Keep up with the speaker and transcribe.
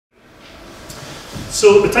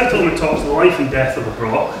So the title talks the life and death of a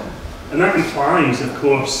Broch, and that implies, of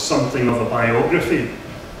course, something of a biography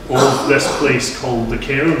of this place called the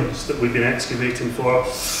Cairns that we've been excavating for,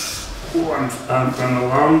 I'm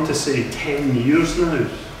alarmed to say, 10 years now.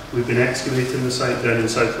 We've been excavating the site down in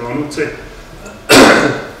South Ronaldsay.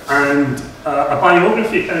 And a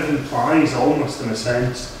biography kind of implies, almost in a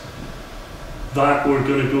sense, that we're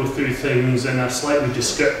going to go through things in a slightly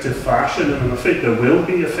descriptive fashion, and I'm afraid there will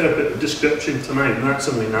be a fair bit of description tonight, and that's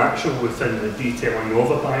only natural within the detailing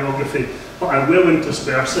of a biography, but I will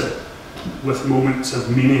intersperse it with moments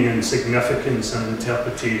of meaning and significance and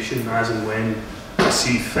interpretation as and when I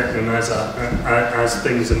see fit, and as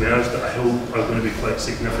things emerge that I hope are going to be quite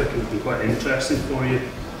significant and quite interesting for you.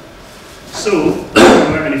 So,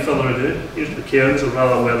 without any further ado, here's the Cairns, or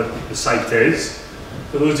rather where the site is.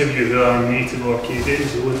 For those of you who are native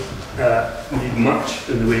Orcadians, you won't need much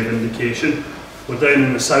in the way of indication. We're down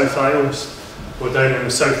in the South Isles, we're down in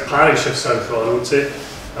the South Parish of South Ronaldsay,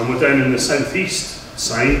 and we're down in the southeast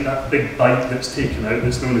side, that big bight that's taken out,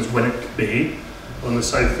 that's known as Winnock Bay, on the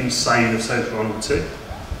southeast side of South Ronaldsay.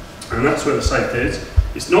 And that's where the site is.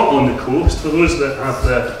 It's not on the coast. For those that have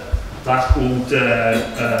that old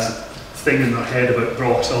thing in their head about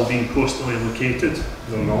Brochs all being coastally located,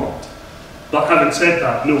 they're not. But having said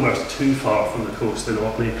that, nowhere too far from the coast in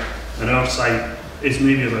Orkney, and our site is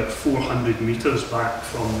maybe about 400 metres back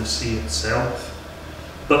from the sea itself.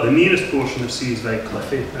 But the nearest portion of sea is very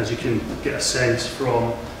cliffy, as you can get a sense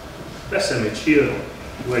from this image here,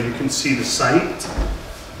 where you can see the site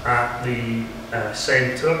at the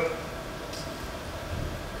centre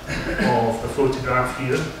of the photograph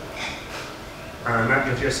here, and that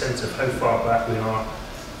gives you a sense of how far back we are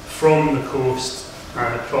from the coast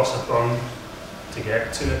and across a burn to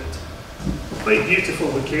get to it. Quite beautiful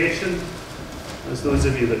location, as those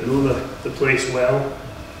of you that know the place well.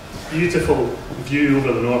 Beautiful view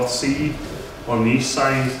over the North Sea on the east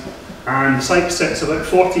side, and the site sits about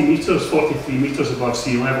 40 metres, 43 metres above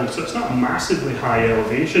sea level, so it's not a massively high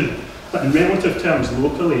elevation, but in relative terms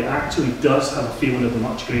locally it actually does have a feeling of a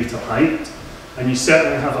much greater height, and you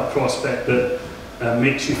certainly have a prospect that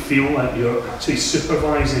makes you feel like you're actually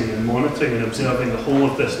supervising and monitoring and observing the whole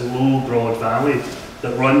of this low, broad valley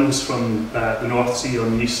that runs from the North Sea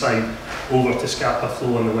on the east side over to Scapa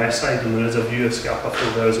Flow on the west side, and there is a view of Scapa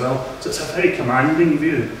Flow there as well. So it's a very commanding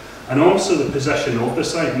view. And also the position of the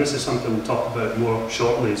site, and this is something we'll talk about more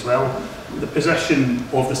shortly as well. The position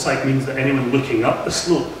of the site means that anyone looking up the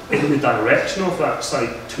slope in the direction of that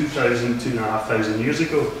site 2,500 years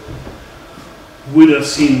ago would have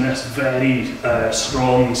seen this very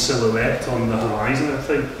strong silhouette on the horizon, I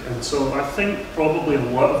think. And so I think probably a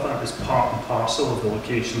lot of that is part and parcel of the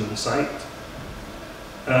location of the site.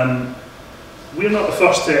 We're not the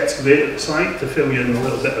first to excavate at the site. To fill you in a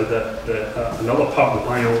little bit of another part of the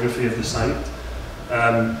biography of the site.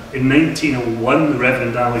 In 1901, the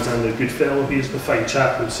Reverend Alexander Goodfellow, he is the fine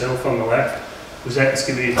chap himself on the left, was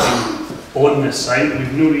excavating on this site.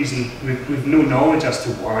 We've no knowledge as to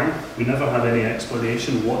why. We never had any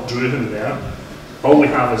explanation what drew him there. All we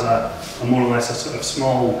have is a more or less a sort of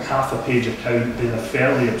small half-a-page account in a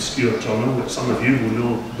fairly obscure journal, which some of you will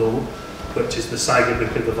know though, which is the Saga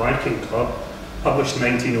Book of the Viking Club, published in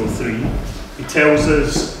 1903. He tells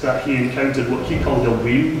us that he encountered what he called a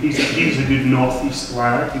weem. He was a good northeast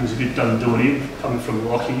lad, he was a good Dundonian, coming from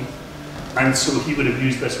Lochie, and so he would have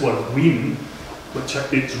used this word weem, which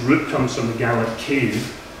its root comes from the Gaelic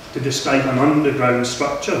cave, to describe an underground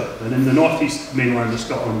structure. And in the northeast mainland of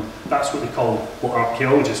Scotland, that's what they call, what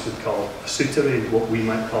archaeologists would call a souterrain, what we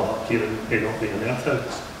might call up here in Orkney an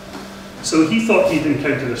earthhouse. So he thought he'd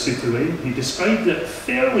encountered a souterrain. He described it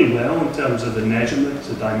fairly well in terms of the measurements,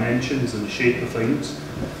 the dimensions and the shape of things.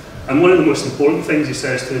 And one of the most important things he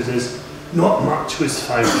says to us is, not much was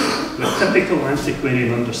found. With typical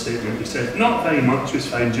antiquarian understatement, he said, not very much was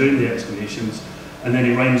found during the excavations. And then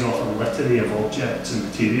he rhymes off a litany of objects and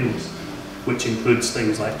materials, which includes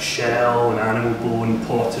things like shell and animal bone,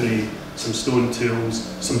 pottery, some stone tools,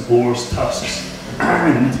 some boar's tusks,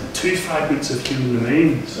 and 2 fragments of human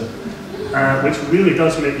remains, which really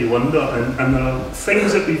does make you wonder. And there are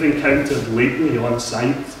things that we've encountered lately on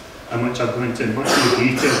site, and which I'll go into in much more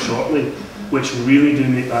detail shortly, which really do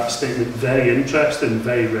make that statement very interesting,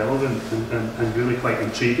 very relevant, and really quite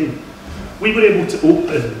intriguing. We were able to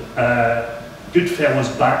open Goodfellow's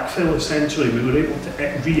backfill, essentially. We were able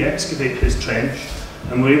to re-excavate his trench,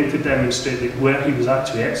 and we were able to demonstrate that where he was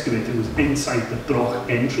actually excavated was inside the Broch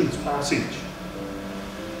entrance passage.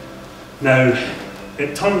 Now,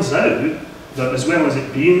 it turns out that as well as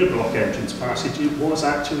it being the Broch entrance passage, it was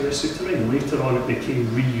actually a souterrain. Later on it became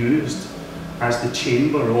reused as the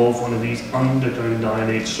chamber of one of these underground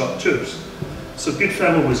Iron Age structures. So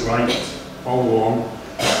Goodfellow was right all along,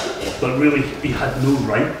 but really he had no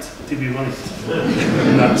right to be right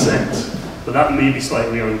in that sense. But that may be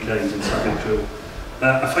slightly unkind and slightly cruel.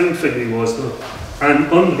 A fine figure he was though. And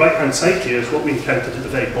on the right hand side here is what we encountered at the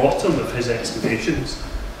very bottom of his excavations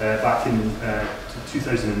back in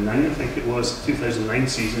 2009, I think it was, 2009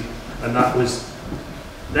 season, and that was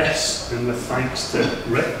this, and with thanks to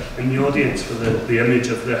Rick in the audience for the image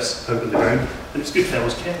of this out of the ground, and it's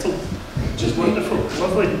Goodfellow's kettle, which is wonderful,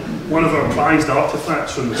 lovely. One of our prized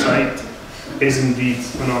artefacts from the site is indeed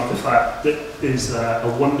an artefact that is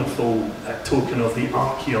a wonderful token of the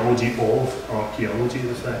archaeology of archaeology, in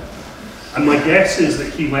effect. And my guess is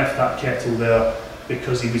that he left that kettle there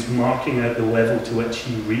because he was marking out the level to which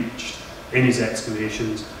he reached in his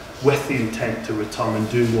excavations with the intent to return and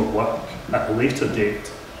do more work at a later date,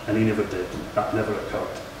 and he never did. That never occurred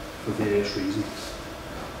for various reasons.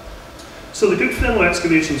 So the Goodfellow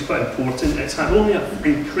excavation is quite important. It's had only an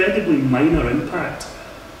incredibly minor impact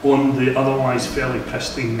on the otherwise fairly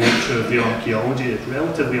pristine nature of the archaeology. It's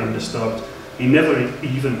relatively undisturbed. He never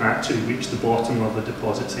even actually reached the bottom of the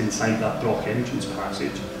deposits inside that Broch entrance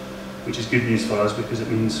passage, which is good news for us because it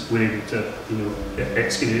means we're able to,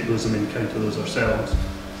 excavate those and encounter those ourselves.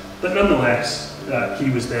 But nonetheless, he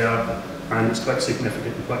was there, and it's quite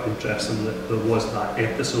significant and quite interesting that there was that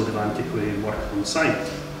episode of antiquarian work on site.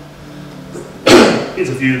 Here's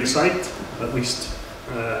a view of the site, at least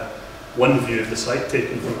one view of the site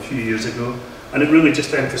taken from a few years ago, and it really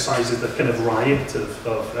just emphasises the kind of riot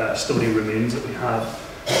of stony remains that we have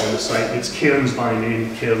on the site. It's Cairns by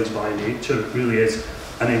name, Cairns by nature. It really is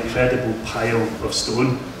an incredible pile of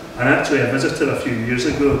stone. And actually I visited a few years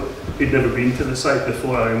ago who'd never been to the site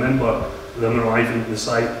before. I remember them arriving at the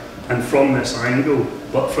site, and from this angle,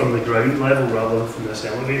 but from the ground level rather than from this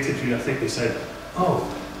elevated view, I think they said, oh,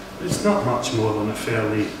 it's not much more than a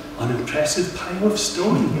fairly unimpressive pile of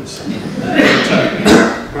stone.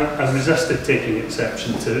 I resisted taking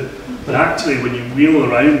exception to, but actually when you wheel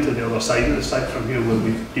around to the other side of the site from here, where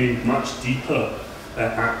we've gained much deeper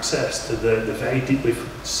access to the very deeply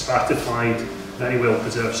stratified, very well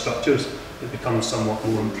preserved structures, it becomes somewhat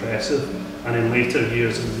more impressive. And in later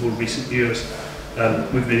years, in more recent years,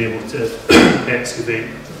 we've been able to excavate,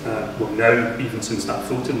 well now, even since that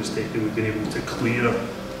photo was taken, we've been able to clear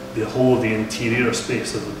the whole of the interior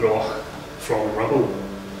space of the Broch from rubble.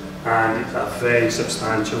 And it's a very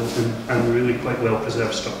substantial and really quite well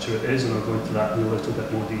preserved structure it is, and I'll go into that in a little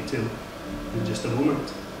bit more detail in just a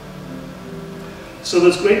moment. So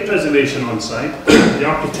there's great preservation on site. The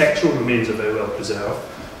architectural remains are very well preserved.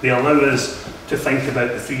 They allow us to think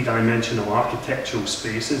about the three-dimensional architectural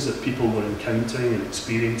spaces that people were encountering and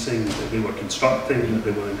experiencing, that they were constructing, that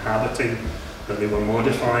they were inhabiting, that they were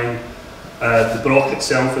modifying. The Broch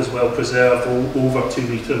itself is well preserved, over 2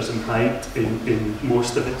 metres in height in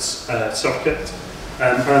most of its circuit.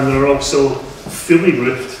 And there are also fully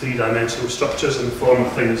roofed three-dimensional structures in the form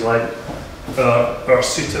of things like our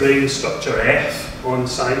souterrain structure F on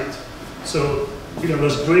site. So,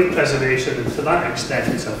 there's great preservation, and to that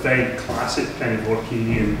extent it's a very classic kind of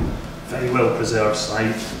Orkneyan, very well preserved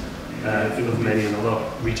site, if you look at many another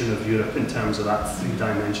region of Europe in terms of that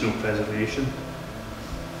three-dimensional preservation.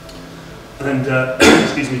 And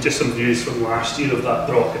excuse me, just some views from last year of that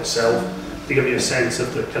Broch itself to give you a sense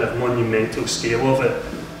of the kind of monumental scale of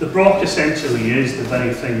it. The Broch essentially is the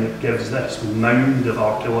very thing that gives this mound of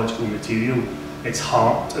archaeological material its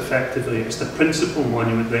heart, effectively. It's the principal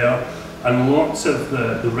monument there, and lots of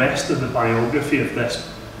the rest of the biography of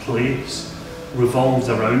this place revolves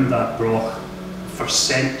around that Broch for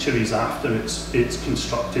centuries after it's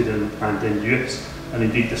constructed and in use. And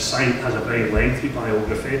indeed the site has a very lengthy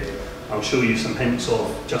biography. I'll show you some hints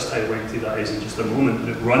of just how lengthy that is in just a moment, but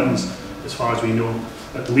it runs, as far as we know,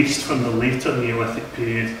 at least from the later Neolithic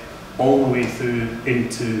period all the way through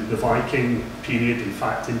into the Viking period, in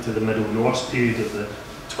fact into the Middle Norse period of the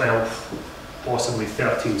 12th, possibly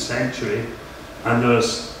 13th century. And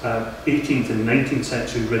there's 18th and 19th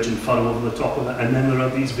century ridge and furrow over the top of it, and then there are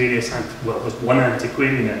these various, well, there's one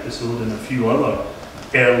antiquarian episode and a few other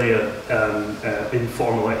earlier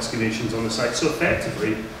informal excavations on the site. So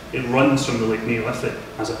effectively, it runs from the late Neolithic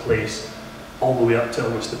as a place all the way up to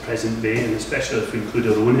almost the present day, and especially if we include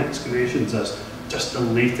our own excavations as just the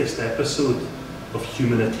latest episode of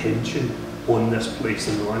human attention on this place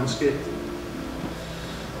in the landscape.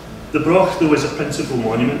 The Broch, though, is a principal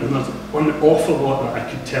monument, and there's an awful lot that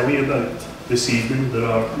I could tell you about this evening. There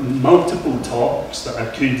are multiple talks that I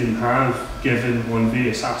could and have given on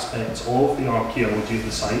various aspects of the archaeology of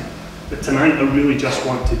the site, but tonight I really just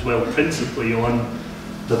want to dwell principally on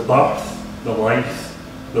the birth the life,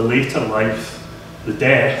 the later life, the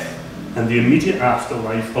death, and the immediate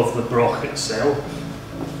afterlife of the Broch itself.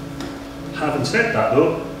 Having said that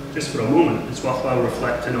though, just for a moment, it's worthwhile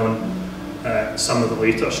reflecting on some of the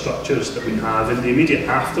later structures that we have. In the immediate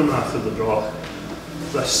aftermath of the Broch,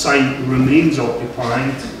 the site remains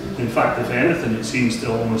occupied. In fact, if anything, it seems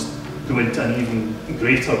to almost go into an even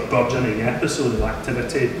greater burgeoning episode of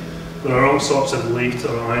activity. There are all sorts of later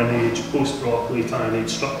Iron Age, post-Broch, late Iron Age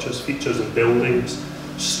structures, features and buildings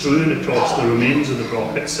strewn across the remains of the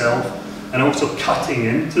Broch itself, and also cutting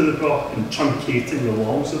into the Broch and truncating the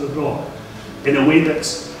walls of the Broch in a way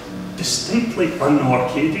that's distinctly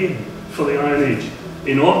un-Orcadian for the Iron Age.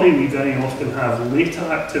 In Orkney, we very often have later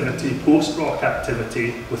activity, post-Broch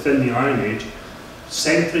activity within the Iron Age,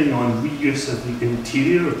 centering on reuse of the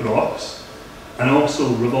interior of Brochs and also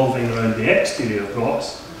revolving around the exterior of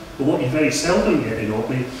Brochs. But what you very seldom get in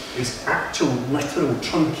Orkney is actual literal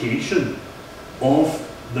truncation of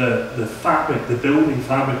the fabric, the building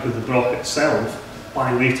fabric of the Broch itself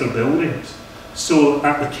by later buildings. So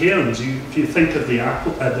at the Cairns, if you think of the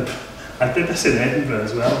apple, I did this in Edinburgh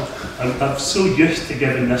as well. I'm so used to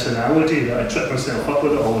giving this analogy that I trip myself up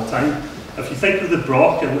with it all the time. If you think of the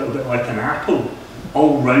Broch a little bit like an apple,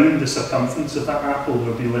 all round the circumference of that apple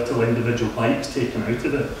there will be little individual bites taken out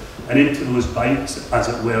of it. And into those bites, as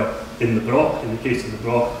it were, in the Broch, in the case of the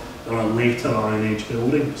Broch, there are later Iron Age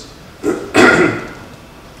buildings.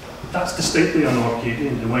 That's distinctly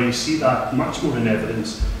un-Orcadian, and where you see that much more in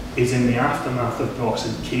evidence is in the aftermath of Brochs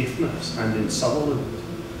in Caithness and in Sutherland,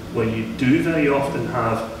 where you do very often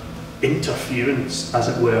have interference, as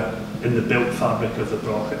it were, in the built fabric of the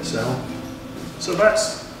Broch itself. So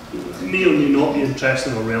that's may or may not be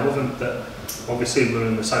interesting or relevant that obviously we're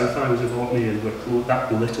in the South Isles of Orkney and we're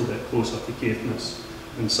that little bit closer to Caithness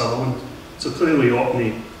and Sutherland. So clearly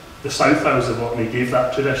Orkney, the South Isles of Orkney gave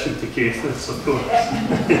that tradition to Caithness, of course,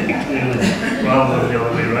 clearly, rather than the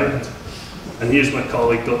other way around. And here's my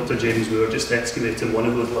colleague Dr. James Moore just excavating one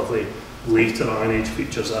of those lovely later Iron Age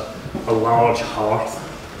features, a large hearth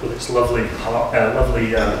with its lovely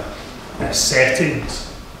settings,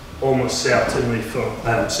 almost certainly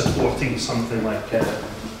for supporting something like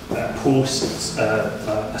posts,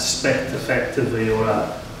 a spit effectively, or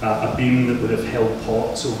a beam that would have held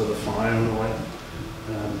pots over the fire and the like.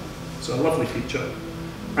 So a lovely feature.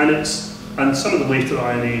 And some of the later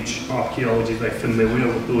Iron Age archaeology is very familiar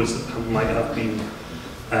with those that might have been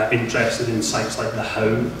interested in sites like the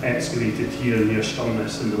Howe, excavated here near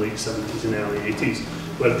Stromness in the late 70s and early 80s,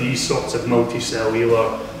 where these sorts of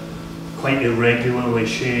multicellular, quite irregularly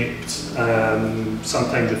shaped,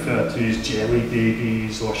 sometimes referred to as jelly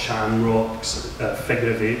babies or shamrocks,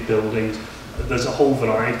 figure of 8 buildings. There's a whole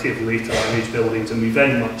variety of later Iron Age buildings, and we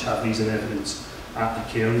very much have these in evidence at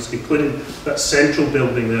the Cairns, including that central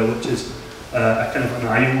building there, which is a kind of an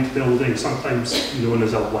aisled building, sometimes known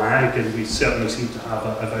as a wag, and we certainly seem to have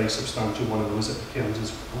a very substantial one of those at the Cairns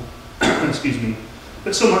as well. Excuse me.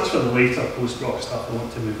 But so much for the later post-Broch stuff. I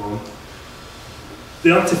want to move on. The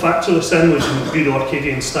artefactual assemblage in the good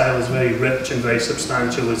Orcadian style is very rich and very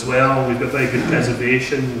substantial as well. We've got very good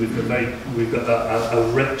preservation. We've got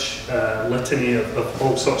a rich litany of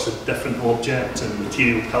all sorts of different objects and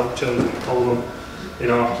material culture, as we call them in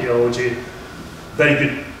archaeology. Very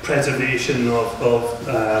good preservation of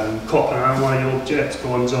copper alloy objects,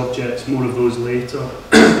 bronze objects, more of those later.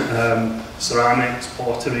 Ceramics,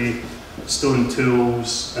 pottery, stone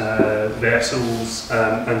tools, vessels,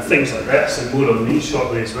 and things like this, and more on these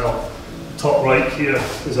shortly as well. Top right here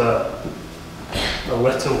is a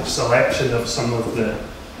little selection of some of the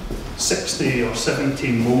 60 or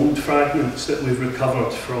 70 mould fragments that we've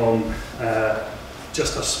recovered from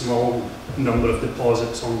just a small number of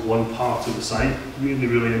deposits on one part of the site. Really,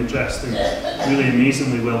 really interesting, really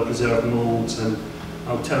amazingly well preserved moulds, and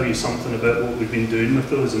I'll tell you something about what we've been doing with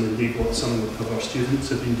those, and indeed what some of our students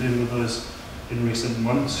have been doing with those in recent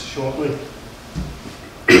months shortly.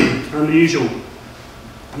 And the usual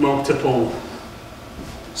multiple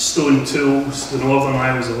stone tools. The Northern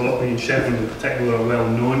Isles of Orkney and Chevron in particular are well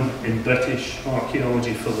known in British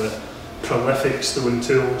archaeology for the prolific stone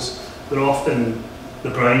tools. They're often the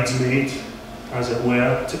bridesmaid, as it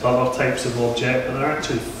were, to other types of object, but they're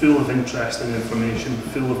actually full of interesting information,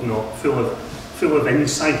 full of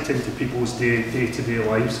insight into people's day-to-day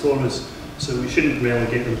lives for us. So we shouldn't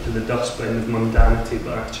relegate them to the dustbin of mundanity,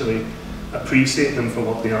 but actually appreciate them for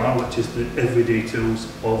what they are, which is the everyday tools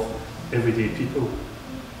of everyday people.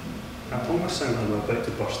 That almost sounds like I'm about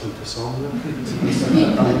to burst into song.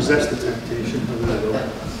 I'll resist the temptation.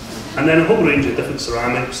 And then a whole range of different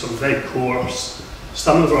ceramics, some very coarse.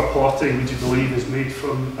 Some of our pottery, would you believe, is made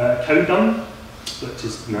from cow dung, which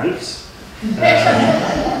is nice.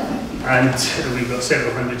 And we've got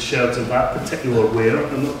several hundred shards of that particular ware.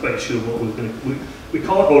 I'm not quite sure what we're going to... We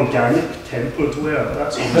call it organic tempered ware, but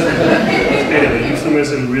that's almost a bit of a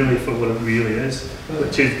euphemism really for what it really is,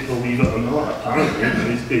 which is, believe it or not,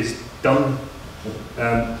 apparently is dung.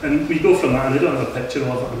 And we go from that, and I don't have a picture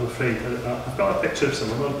of it, I'm afraid. I've got a picture of some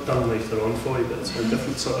other dung later on for you, but it's a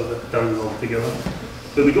different sort of a dung altogether.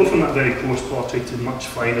 But we go from that very coarse pottery to much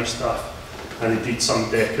finer stuff, and indeed some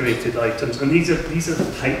decorated items. And these are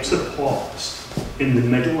the types of pots in the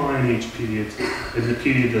Middle Iron Age period, in the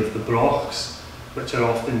period of the Brochs, which are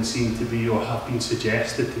often seen to be, or have been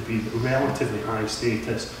suggested to be, relatively high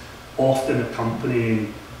status, often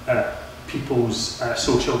accompanying people's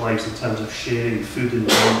social lives in terms of sharing food and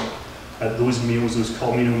drink. Those meals, those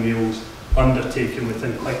communal meals, undertaken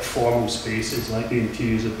within quite formal spaces like the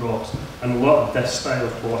interiors of Brochs. And a lot of this style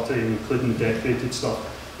of pottery, including the decorated stuff,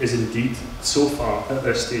 is indeed so far at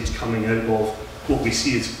this stage coming out of what we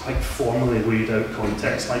see as quite formally laid out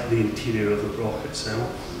context, like the interior of the Broch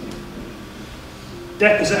itself.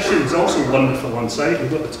 Deposition is also wonderful on site. We've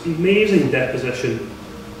got this amazing deposition.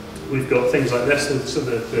 We've got things like this. So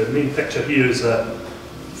the main picture here is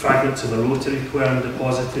fragments of a rotary quern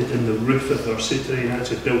deposited in the roof of our souterrain,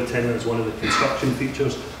 actually built in as one of the construction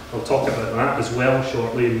features. I'll talk about that as well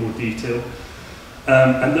shortly in more detail.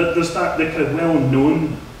 And there's that the kind of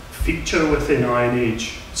well-known feature within Iron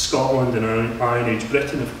Age Scotland and Iron Age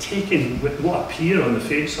Britain of taking what appear on the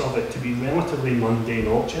face of it to be relatively mundane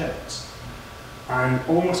objects and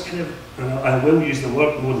almost kind of, I will use the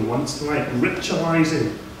word more than once tonight,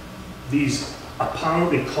 ritualising these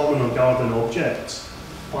apparently common or garden objects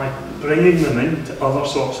by bringing them into other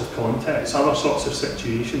sorts of contexts, other sorts of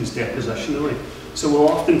situations depositionally. So we'll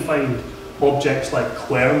often find objects like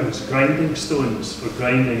querns, grinding stones for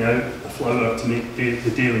grinding out the flour to make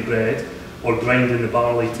the daily bread, or grinding the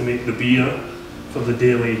barley to make the beer for the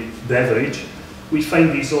daily beverage. We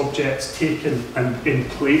find these objects taken and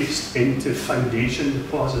placed into foundation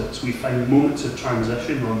deposits. We find moments of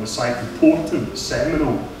transition on the site, important,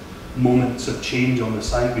 seminal moments of change on the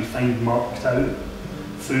site we find marked out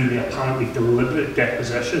through the apparently deliberate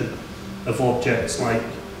deposition of objects like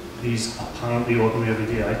these apparently ordinary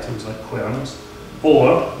everyday items like querns,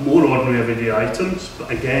 or more ordinary everyday items,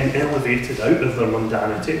 but again elevated out of their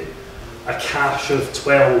mundanity. A cache of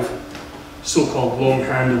 12 so-called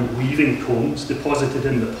long-handled weaving combs deposited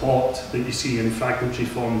in the pot that you see in fragmentary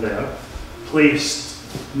form there, placed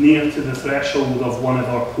near to the threshold of one of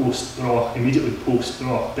our post-Broch, immediately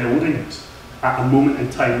post-Broch buildings, at a moment in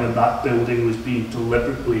time when that building was being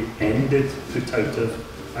deliberately ended, put out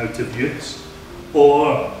of use.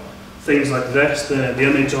 Or things like this, the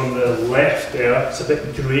image on the left there, it's a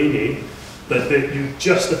bit grainy, but you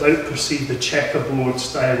just about perceive the checkerboard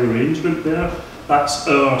style arrangement there. That's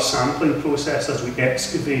our sampling process as we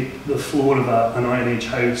excavate the floor of an Iron Age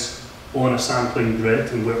house on a sampling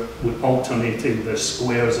grid, and we're alternating the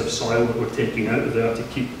squares of soil that we're taking out of there to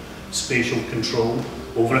keep spatial control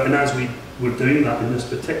over it. And as we're doing that in this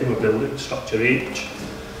particular building, structure H,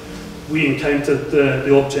 we encountered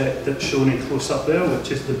the object that's shown in close up there,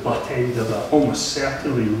 which is the butt end of a almost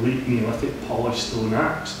certainly late Neolithic polished stone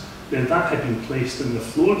axe. Now that had been placed in the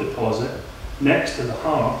floor deposit next to the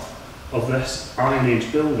hearth of this Iron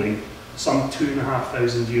Age building some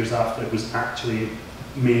 2,500 years after it was actually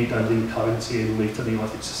made and in currency in later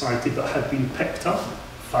Neolithic society, but had been picked up,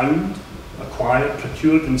 found, acquired,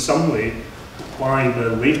 procured in some way by the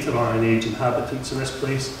later Iron Age inhabitants of this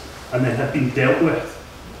place, and then had been dealt with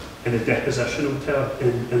in a depositional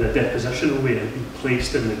way and been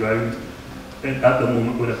placed in the ground at the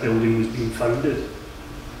moment when a building was being founded.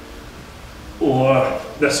 Or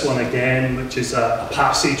this one again, which is a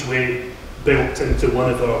passageway built into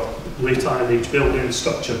one of our late Iron Age buildings,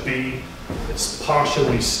 structure B. It's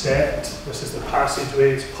partially stepped. This is the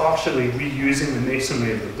passageway. It's partially reusing the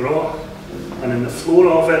masonry of the Broch. And in the floor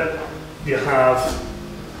of it, you have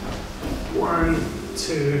 1,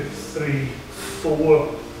 2, 3, 4,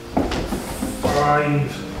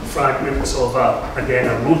 5 fragments of again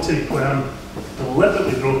a rotary quern,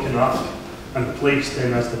 deliberately broken up and placed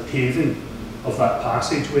in as the paving of that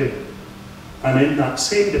passageway. And in that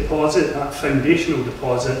same deposit, that foundational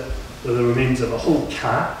deposit, were the remains of a whole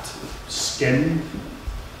cat, skinned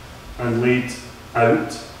and laid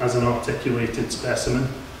out as an articulated specimen,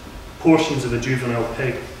 portions of a juvenile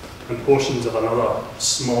pig, and portions of another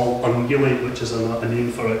small ungulate, which is a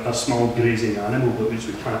name for a small grazing animal, but which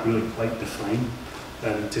we can't really quite define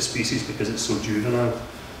to species because it's so juvenile.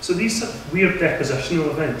 So these weird depositional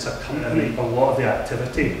events accompany a lot of the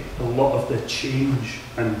activity, a lot of the change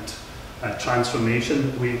and transformation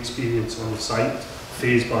that we experience on site,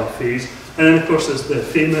 phase by phase. And then of course there's the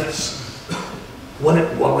famous One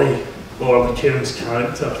at Wally, or the Cairns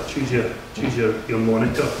character. Choose your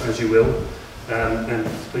moniker as you will.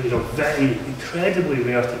 But you know, very incredibly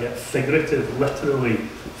rare to get figurative, literally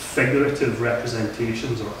figurative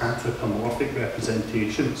representations or anthropomorphic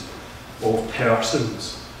representations of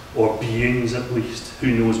persons or beings, at least.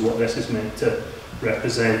 Who knows what this is meant to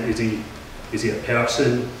represent? Is he a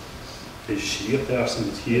person? Is she a person?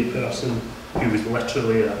 Is he a person who was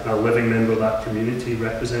literally a living member of that community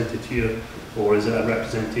represented here? Or is it a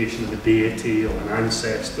representation of a deity or an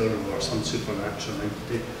ancestor or some supernatural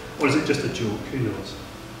entity? Or is it just a joke? Who knows?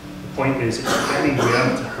 The point is, it's very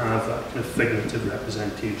rare to have that kind of figurative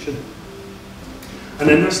representation. And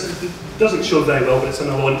then this doesn't show very well, but it's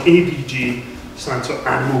another one. ABG stands for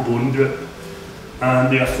Animal Bone Group.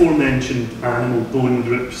 And the aforementioned animal bone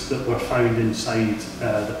groups that were found inside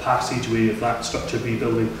the passageway of that structure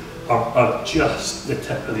rebuilding are just the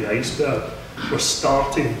tip of the iceberg. We're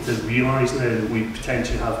starting to realise now that we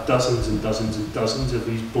potentially have dozens and dozens and dozens of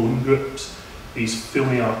these bone groups, these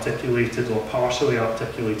fully articulated or partially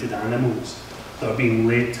articulated animals that are being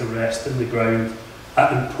laid to rest in the ground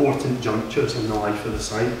at important junctures in the life of the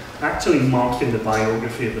site, actually marking the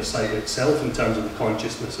biography of the site itself in terms of the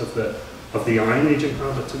consciousness of the Iron Age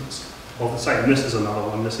inhabitants of the site. And this is another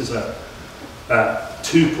one. This is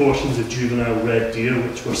two portions of juvenile red deer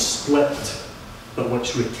which were split but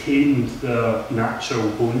which retained their natural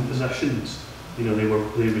bone positions. You know,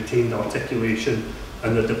 they retained articulation,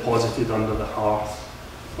 and they're deposited under the hearth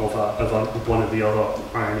of one of the other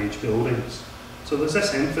Iron Age buildings. So there's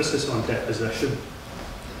this emphasis on deposition.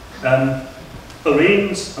 The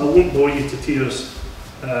rains, I won't bore you to tears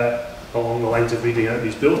along the lines of reading out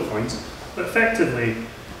these bullet points, but effectively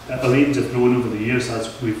Elaines have grown over the years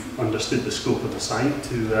as we've understood the scope of the site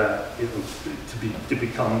to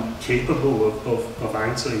become capable of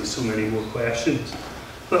answering so many more questions.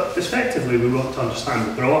 But effectively we want to understand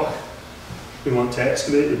the Broch, we want to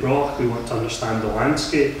excavate the Broch, we want to understand the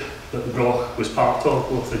landscape that the Broch was part of,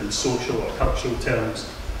 both in social or cultural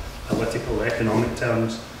terms, political, economic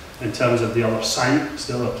terms, in terms of the other sites,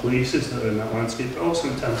 the other places that are in that landscape, but also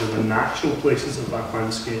in terms of the natural places of that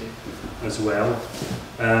landscape as well.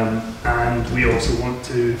 And we also want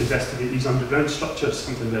to investigate these underground structures,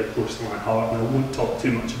 something very close to my heart, and I won't talk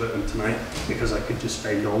too much about them tonight because I could just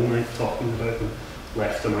spend all night talking about them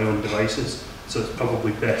left to my own devices, so it's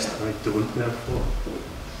probably best that I don't, therefore.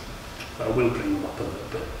 But I will bring them up a little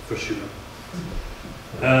bit, for sure.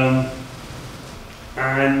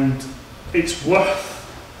 And it's worth,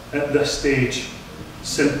 at this stage,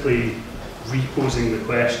 simply reposing the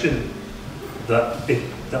question that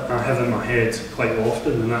I have in my head quite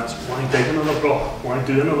often, and that's, why dig another Broch? Why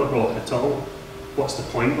do another Broch at all? What's the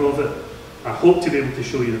point of it? I hope to be able to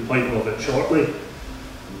show you the point of it shortly,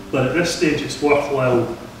 but at this stage it's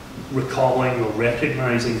worthwhile recalling or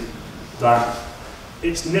recognising that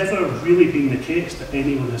it's never really been the case that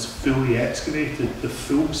anyone has fully excavated the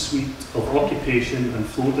full suite of occupation and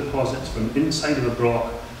flow deposits from inside of a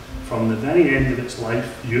Broch, from the very end of its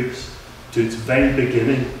life use to its very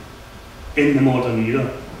beginning in the modern era,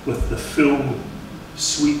 with the full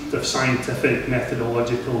suite of scientific,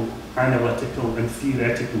 methodological, analytical and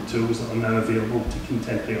theoretical tools that are now available to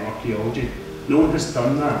contemporary archaeology. No one has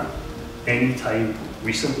done that any time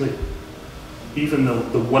recently. Even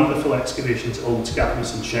the wonderful excavations at Old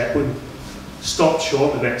Scatmas and Shetland stopped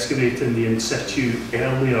short of excavating the in situ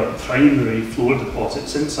earlier primary floor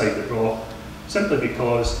deposits inside the Broch, simply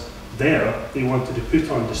because there they wanted to put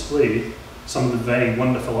on display some of the very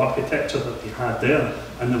wonderful architecture that they had there,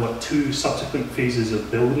 and there were two subsequent phases of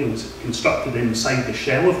buildings constructed inside the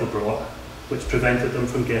shell of the Broch which prevented them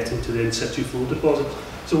from getting to the in situ floor deposits.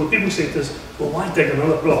 So when people say to us, well, why dig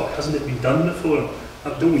another Broch? Hasn't it been done before?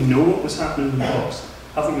 Don't we know what was happening in the Brochs?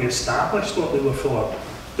 Haven't we established what they were for?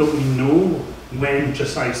 Don't we know when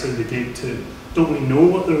precisely they date to? Don't we know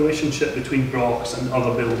what the relationship between Brochs and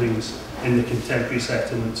other buildings in the contemporary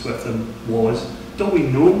settlements with them was? Don't we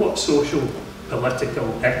know what social, political,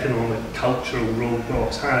 economic, cultural role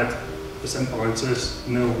Brochs had? The simple answer is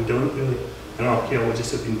no, we don't really. And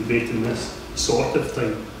archaeologists have been debating this sort of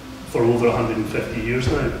thing for over 150 years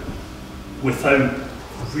now, without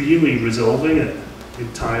really resolving it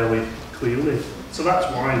entirely clearly. So that's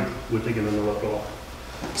why we're digging another Broch.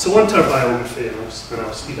 So on to our biography, and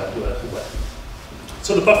I'll speed up a little bit.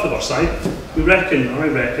 So the birth of our site, I reckon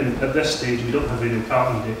at this stage we don't have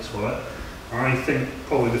radiocarbon dates for it. I think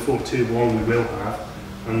probably before too long we will have,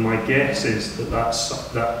 and my guess is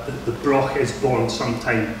that the Broch is born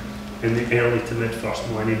sometime in the early to mid 1st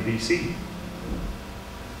millennium BC.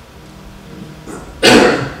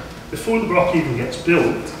 Before the Broch even gets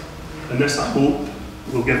built, And this, I hope,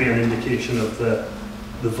 will give you an indication of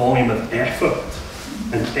the volume of effort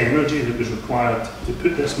and energy that was required to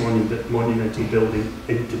put this monumental building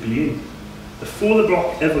into being. Before the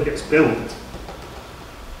Broch ever gets built,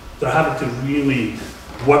 they're having to really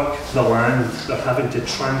work the land, they're having to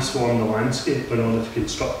transform the landscape in order to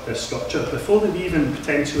construct this structure. Before they've even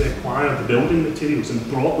potentially acquired the building materials and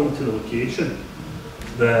brought them to the location,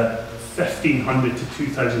 the 1,500 to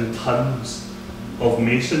 2,000 tonnes of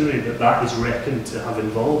masonry that is reckoned to have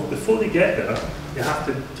involved. Before they get there, they have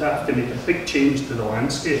to make a big change to the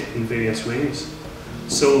landscape in various ways.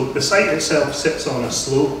 So the site itself sits on a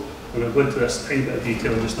slope, and I'll go into this tiny bit of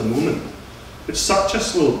detail in just a moment. It's such a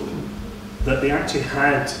slope that they actually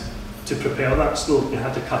had to prepare that slope. They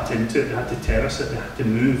had to cut into it, they had to terrace it, they had to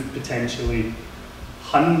move potentially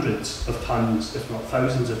hundreds of tonnes, if not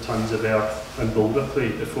thousands of tonnes of earth and boulder clay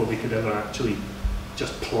before they could ever actually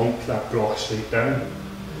just plonk that Broch straight down.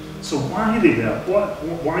 So why are they there?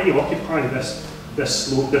 Why occupy this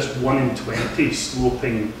slope, this 1 in 20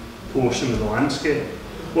 sloping portion of the landscape?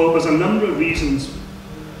 Well, there's a number of reasons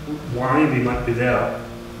why they might be there.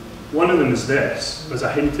 One of them is this. As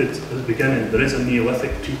I hinted at the beginning, there is a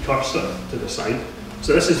Neolithic precursor to the site.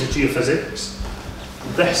 So this is the geophysics.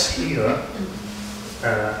 This here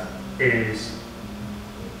is,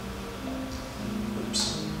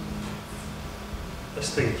 oops, this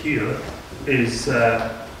thing here is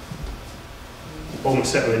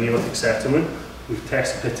almost certainly a Neolithic settlement. We've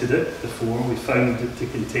test pitted it before. We found it to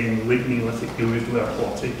contain late Neolithic grooved ware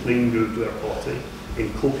pottery, plain grooved ware pottery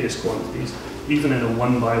in copious quantities. Even in a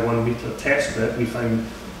 1 by 1 metre test pit, we found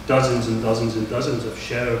dozens and dozens and dozens of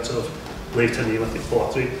sherds of later Neolithic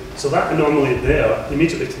pottery. So that anomaly there,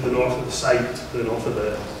 immediately to the north of the site, the north of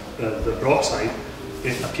the Broch site,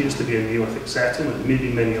 it appears to be a Neolithic settlement, maybe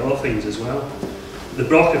many other things as well. The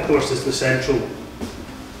Broch, of course, is the central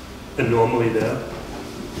anomaly there.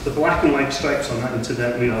 The black and white stripes on that,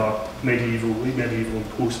 incidentally, are medieval, late medieval and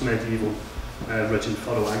post-medieval ridge and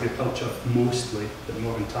furrow agriculture, mostly, but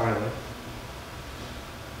not entirely.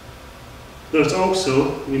 There's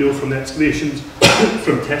also, we know from excavations,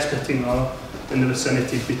 from test pitting in the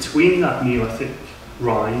vicinity between that Neolithic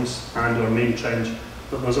rise and our main trench,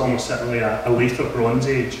 that there's almost certainly a later Bronze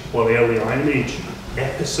Age or the early Iron Age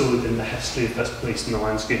episode in the history of this place in the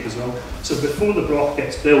landscape as well. So before the Broch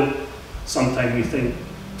gets built, sometime we think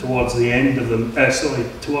towards the end of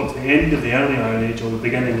towards the end of the early Iron Age or the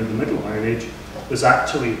beginning of the Middle Iron Age, there's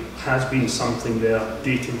actually has been something there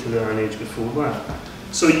dating to the Iron Age before that.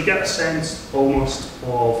 So you get a sense almost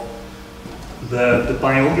of the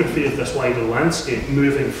biography of this wider landscape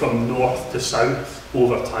moving from north to south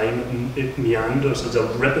over time. It meanders, there's a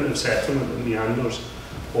ribbon of settlement that meanders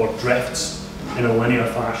or drifts in a linear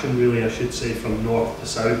fashion, really I should say, from north to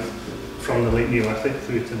south, from the late Neolithic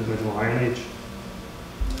through to the Middle Iron Age.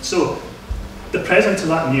 So the presence of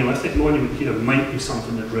that Neolithic monument here might be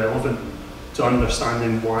something that's relevant to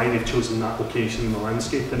understanding why they've chosen that location in the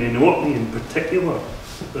landscape. And in Orkney in particular,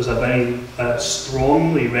 there's a very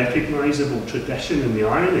strongly recognisable tradition in the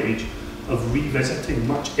Iron Age of revisiting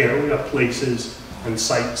much earlier places and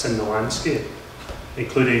sites in the landscape,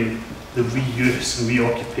 including the reuse and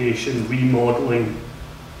reoccupation, remodelling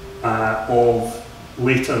of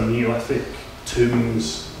later Neolithic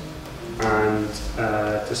tombs and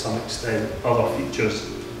to some extent other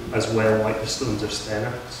features as well, like the stones of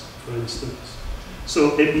Stennis, for instance.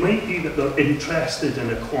 So it might be that they're interested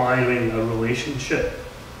in acquiring a relationship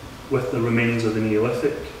with the remains of the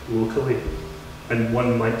Neolithic locally, and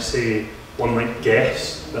one might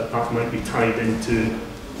guess that that might be tied into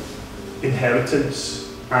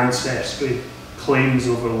inheritance, ancestry, claims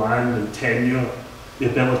over land and tenure, the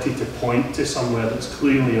ability to point to somewhere that's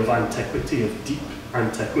clearly of antiquity, of deep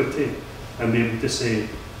antiquity, and be able to say,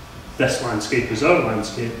 this landscape is our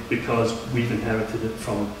landscape because we've inherited it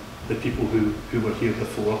from the people who were here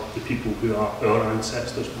before, the people who are our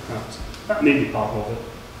ancestors perhaps. That may be part of it.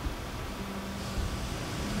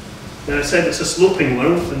 Now I said it's a sloping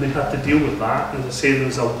world and they had to deal with that. As I say,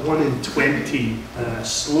 there's a 1 in 20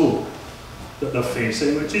 slope that they're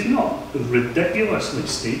facing, which is not ridiculously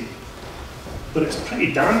steep, but it's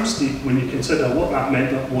pretty damn steep when you consider what that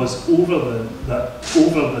meant that was over the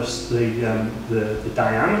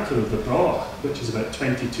diameter of the Broch, which is about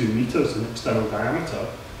 22 metres in external diameter.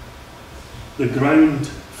 The ground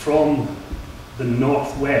from the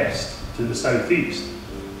northwest to the southeast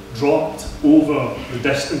dropped over the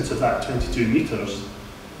distance of that 22 metres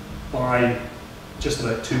by just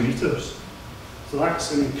about 2 metres. So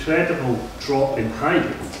that's an incredible drop in height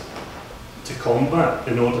to combat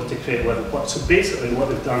in order to create level plots. So basically what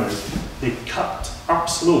they've done is they cut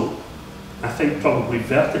upslope I think probably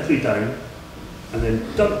vertically down, and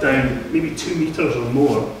then dug down maybe 2 metres or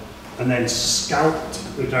more, and then scalped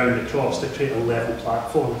the ground across to create a level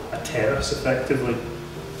platform, a terrace effectively,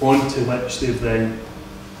 onto which they've then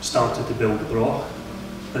started to build the Broch.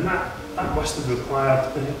 And that must have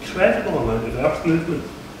required an incredible amount of earth movement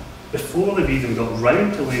before they've even got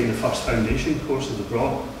round to laying the first foundation course of the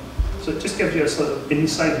Broch. So it just gives you a sort of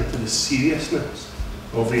insight into the seriousness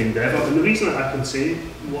of the endeavour. And the reason that I can say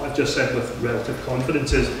what I've just said with relative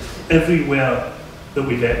confidence is everywhere that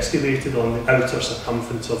we've excavated on the outer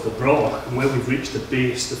circumference of the Broch, and where we've reached the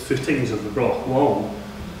base, the footings of the Broch wall,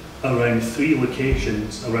 around 3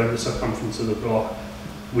 locations around the circumference of the Broch,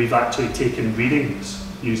 we've actually taken readings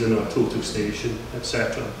using our total station,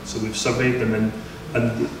 etc. So we've surveyed them in,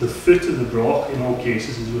 and the foot of the Broch in all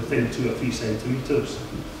cases is within 2 or 3 centimetres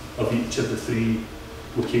of each of the 3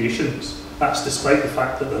 locations. That's despite the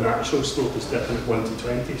fact that the natural slope is different at 1 to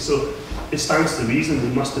 20. So it stands to reason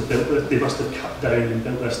they must have built it, they must have cut down and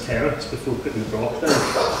built this terrace before putting the Broch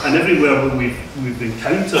down. And everywhere where we've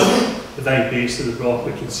encountered the very base of the Broch,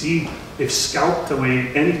 we can see they've scalped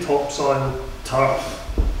away any topsoil, turf,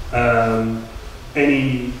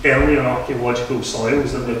 any earlier archaeological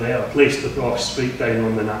soils that were there, placed the Broch straight down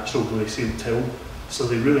on the natural glacial till. So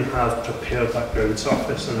they really have prepared that ground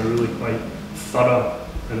surface in a really quite thorough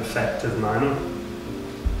and effective manner.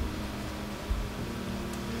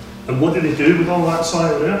 And what do they do with all that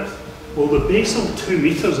soil and earth? Well, the basal 2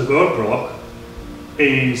 metres of our Broch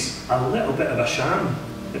is a little bit of a sham.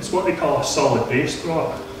 It's what they call a solid base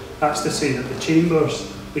Broch. That's to say that the chambers,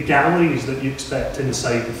 the galleries that you expect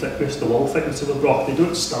inside the thickness, the wall thickness of a Broch, they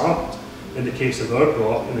don't start in the case of our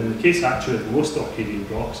Broch, and in the case actually of most Orcadian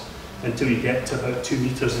Brochs, until you get to about 2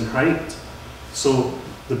 metres in height. So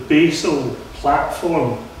the basal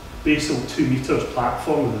platform, basal 2 metres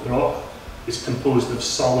platform of the Broch is composed of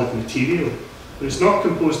solid material. But it's not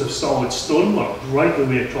composed of solid stonework right the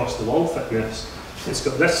way across the wall thickness. It's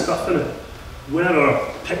got this stuff in it. Where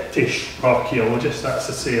our Pictish archaeologists, that's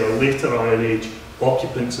to say our later Iron Age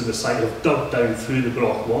occupants of the site, have dug down through the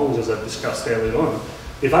Broch walls, as I discussed earlier on,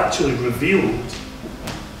 they've actually revealed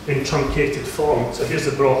in truncated form. So here's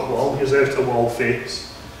the Broch wall, here's the outer wall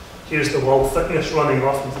face, here's the wall thickness running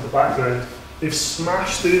off into the background. They've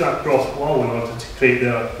smashed through that Broch wall in order to create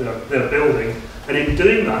their building, and in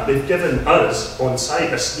doing that they've given us on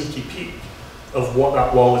site a sneaky peek of what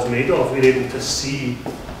that wall is made of. We're able to see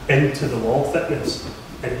into the wall thickness,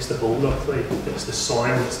 and it's the boulder clay, it's the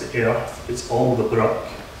soil, it's the earth, it's all the bruck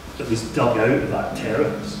that was dug out of that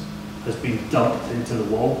terrace has been dumped into the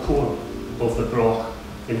wall core of the Broch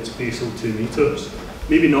in its basal 2 metres.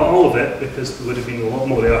 Maybe not all of it, because there would have been a lot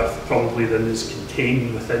more earth probably than is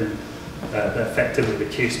contained within effectively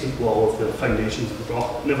the casement wall of the foundations of the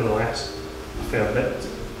Broch. Nevertheless, a fair bit.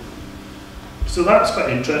 So that's quite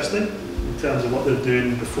interesting in terms of what they're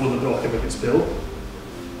doing before the Broch ever gets built.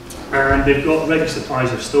 And they've got ready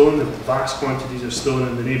supplies of stone, they've got vast quantities of stone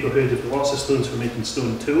in the neighbourhood, they've got lots of stones for making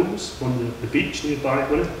stone tools on the beach nearby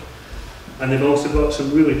Orkney. And they've also got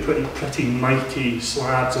some really pretty mighty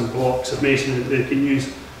slabs and blocks of masonry that they can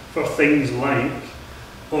use for things like,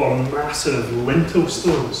 or massive lintel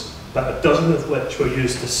stones, about a dozen of which were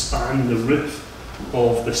used to span the roof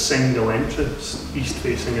of the single entrance,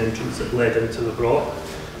 east-facing entrance that led into the Broch.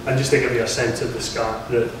 And just to give you a sense of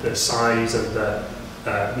the size and the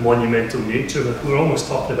monumental nature, we're almost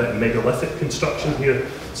talking about megalithic construction here.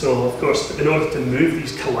 So of course, in order to move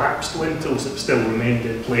these collapsed lintels that still remained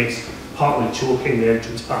in place, partly choking the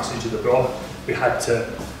entrance passage of the Broch, we had to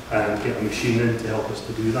get a machine in to help us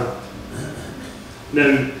to do that.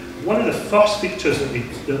 Now, one of the first features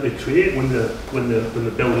that they create when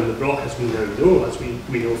they're building the Broch, as we now know, as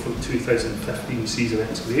we know from 2015 season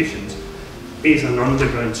excavations, is an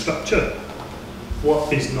underground structure.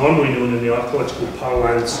 What is normally known in the archaeological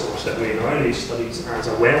parlance, or certainly in Iron Age studies, as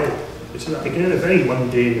a well, which is again a very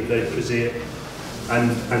mundane and very prosaic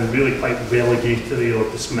and really quite relegatory or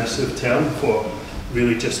dismissive term for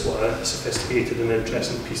really just what a sophisticated and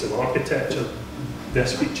interesting piece of architecture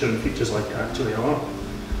this feature and features like it actually are.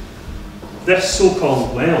 This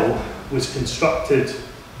so-called well was constructed,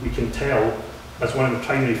 we can tell, as one of the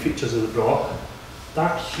primary features of the Broch.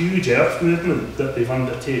 That huge earth movement that they've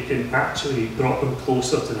undertaken actually brought them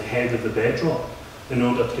closer to the head of the bedrock in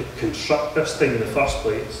order to construct this thing in the first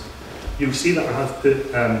place. You'll see that I have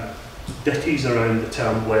put ditties around the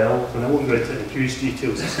term well, and I won't go into huge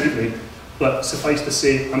details this evening, but suffice to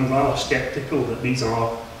say, I'm rather sceptical that these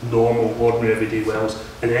are normal, ordinary, everyday wells,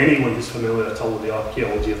 and anyone who's familiar at all with the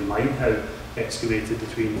archaeology of Minehow, excavated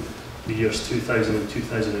between the years 2000 and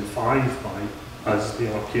 2005 by us,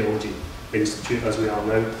 the archaeology institute as we are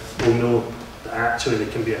now, will know that actually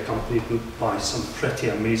they can be accompanied by some pretty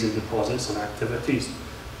amazing deposits and activities,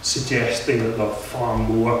 suggesting that they're far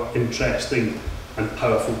more interesting and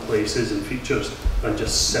powerful places and features than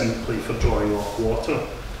just simply for drawing off water.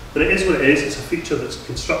 But it is what it is. It's a feature that's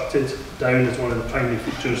constructed down as one of the primary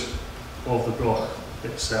features of the Broch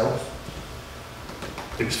itself.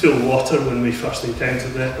 It was full of water when we first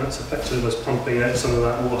encountered it. That's a picture of us pumping out some of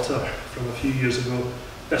that water from a few years ago.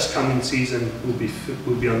 This coming season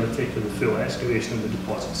we'll be undertaking the full excavation of the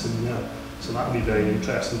deposits in there. So that'll be very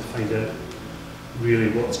interesting to find out really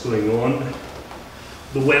what's going on.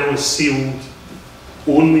 The well is sealed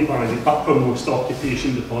only by the uppermost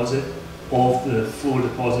occupation deposit of the floor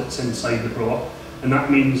deposits inside the Broch, and that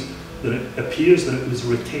means that it appears that it was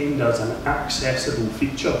retained as an accessible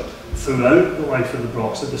feature throughout the life of the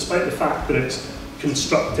Broch. So despite the fact that it's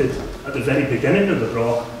constructed at the very beginning of the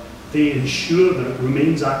Broch, they ensure that it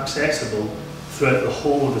remains accessible throughout the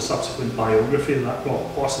whole of the subsequent biography of that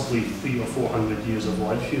Broch, possibly 300 or 400 years of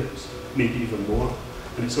life years, maybe even more.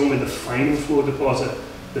 And it's only the final floor deposit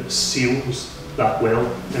that seals that well.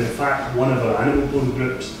 And in fact, one of our animal bone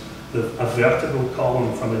groups, a vertebral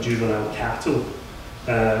column from a juvenile cattle,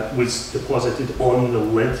 was deposited on the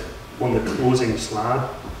lid, on the closing slab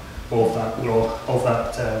of that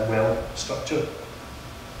well structure.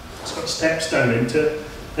 It's got steps down into it,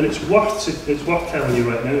 and it's worth telling you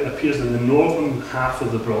right now, it appears in the northern half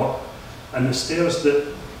of the Broch, and the stairs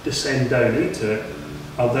that descend down into it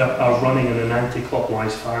are running in an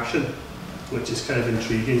anti-clockwise fashion, which is kind of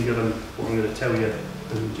intriguing given what I'm going to tell you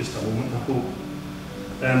in just a moment, I hope.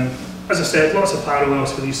 As I said, lots of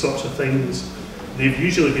parallels for these sorts of things. They've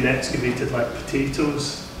usually been excavated like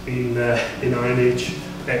potatoes in Iron Age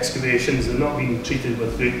excavations. They've not been treated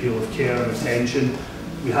with a great deal of care and attention.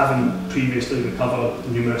 We haven't previously recovered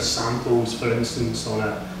numerous samples, for instance, on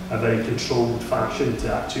a very controlled fashion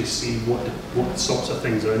to actually see what sorts of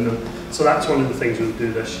things are in them. So that's one of the things we'll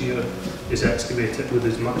do this year, is excavate it with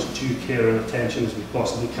as much due care and attention as we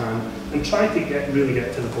possibly can, and try to really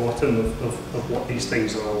get to the bottom of what these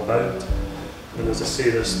things are all about. And as I say,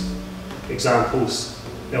 there's examples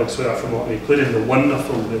elsewhere from Orkney, including the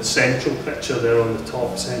wonderful, the central picture there on the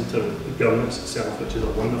top centre of the governance itself, which is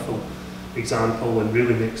a wonderful example and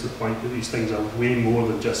really makes the point that these things are way more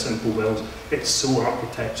than just simple wells. It's so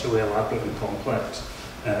architecturally elaborate and complex,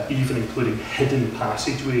 even including hidden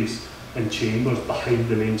passageways and chambers behind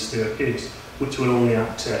the main staircase, which were only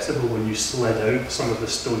accessible when you slid out some of the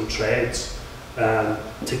stone treads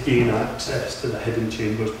to gain access to the hidden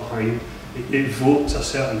chambers behind. It evokes a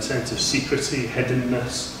certain sense of secrecy,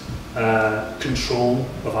 hiddenness, control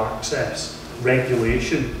of access,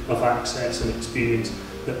 regulation of access and experience.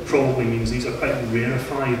 That probably means these are quite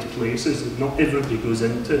rarefied places that not everybody goes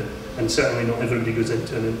into, and certainly not everybody goes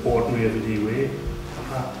into in an ordinary everyday way,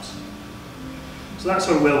 perhaps. So that's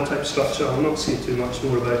our well type structure. I'll not say too much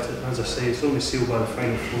more about it. As I say, it's only sealed by the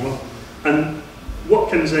final floor. And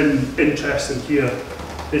what comes in interesting here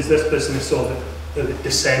is this business of it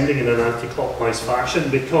descending in an anti-clockwise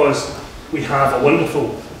fashion, because we have a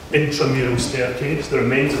wonderful intramural staircase, the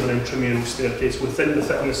remains of an intramural staircase within the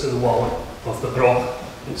thickness of the wall of the Broch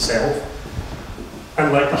itself.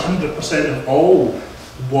 And like 100% of all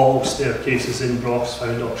wall staircases in Brochs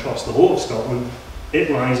found across the whole of Scotland, it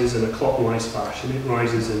rises in a clockwise fashion, it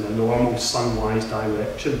rises in a normal sunwise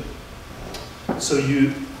direction. So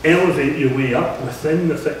you elevate your way up within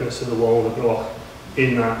the thickness of the wall of the Broch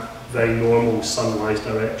in that very normal sunwise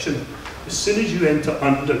direction. As soon as you enter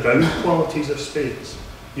underground qualities of space,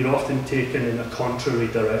 you're often taken in a contrary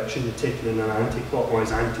direction, you're taken in an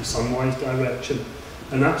anti-clockwise, anti-sunwise direction.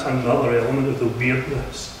 And that's another element of the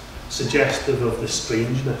weirdness, suggestive of the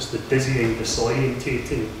strangeness, the dizzying,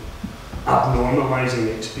 disorientating,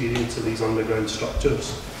 abnormalising experience of these underground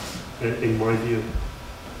structures, in my view.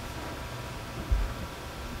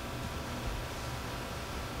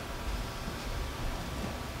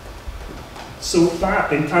 So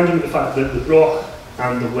that, in tandem with the fact that the Broch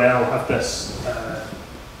and the well have this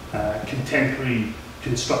contemporary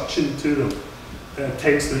construction to them,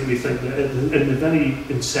 tends to make me think that in the very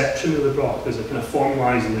inception of the Broch there's a kind of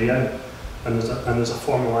formalised layout, and there's a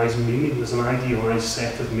formalised meaning, there's an idealised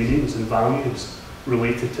set of meanings and values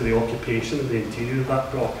related to the occupation of the interior of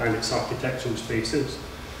that Broch and its architectural spaces,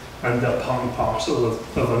 and they're part and parcel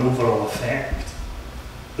of an overall effect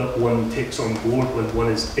that one takes on board when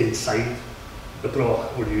one is inside the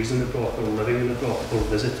Broch, or using the Broch, or living in the Broch, or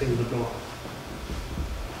visiting the Broch.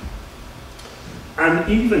 And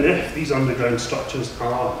even if these underground structures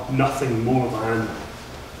are nothing more than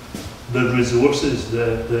the resources,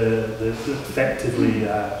 the effectively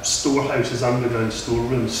storehouses, underground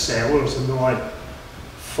storerooms, cellars and the like,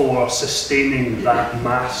 for sustaining that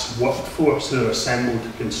mass workforce who are assembled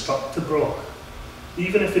to construct the Broch.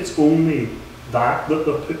 Even if it's only that they're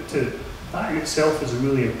put to, that in itself is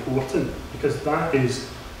really important, because that is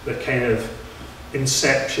the kind of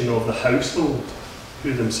inception of the household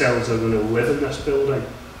who themselves are going to live in this building.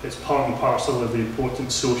 It's part and parcel of the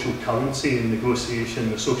important social currency and negotiation,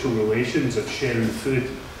 the social relations of sharing food,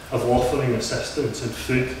 of offering assistance and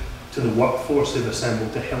food to the workforce they've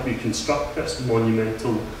assembled to help you construct this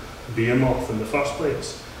monumental behemoth in the first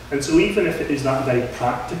place. And so even if it is that very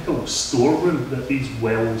practical storeroom that these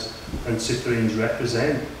wells and souterrains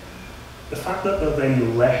represent, the fact that they're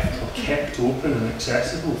then left or kept open and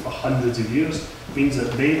accessible for hundreds of years means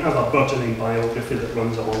that they have a burgeoning biography that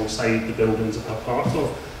runs alongside the buildings that they're part of.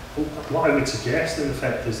 What I would suggest in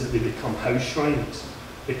effect is that they become house shrines,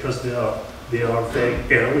 because they are very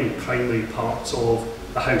early primary parts of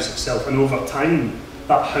the house itself, and over time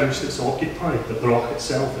that house that's occupied, the Broch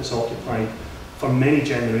itself that's occupied for many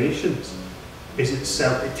generations, is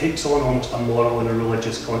itself, it takes on almost a moral and a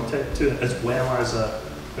religious content to it, as well as a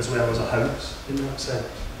house in that sense.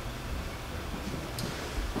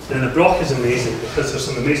 Now the Broch is amazing because there's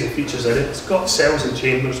some amazing features in it. It's got cells and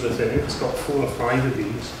chambers within it. It's got 4 or 5 of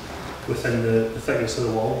these within the thickness of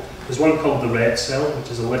the wall. There's one called the Red Cell, which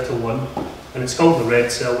is a little one, and it's called the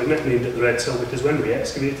Red Cell. We nicknamed it the Red Cell because when we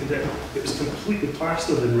excavated it, it was completely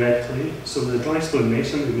plastered in red clay. So the dry stone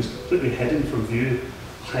masonry was completely hidden from view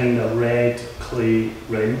behind a red clay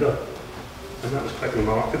render. And that was quite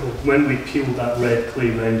remarkable. When we peeled that red clay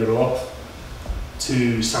render off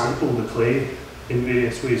to sample the clay in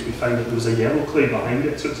various ways, we found that there was a yellow clay behind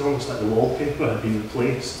it, so it's almost like the wallpaper had been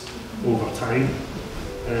replaced over time.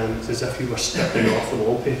 It's as if you were stripping off the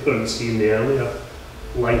wallpaper and seeing the earlier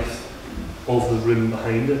life of the room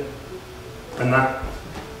behind it. And that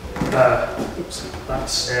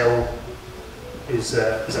cell is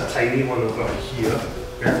a tiny one over here,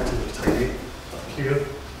 relatively tiny up here.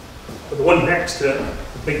 But the one next to it,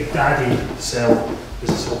 the big daddy cell, is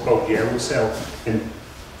a so-called yellow cell. And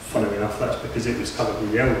funnily enough, that's because it was covered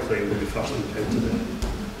in yellow clay when we first encountered it.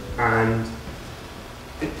 And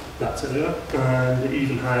that's it there. And it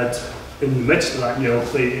even had, in the midst of that yellow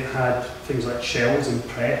clay, it had things like shells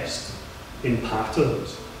impressed in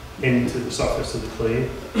patterns into the surface of the clay,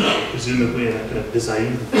 presumably in a kind of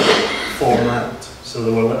design format. So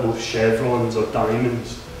there were little chevrons or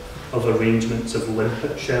diamonds of arrangements of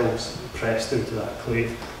limpet shells pressed into that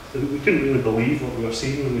clay. We couldn't really believe what we were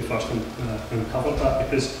seeing when we first uncovered that,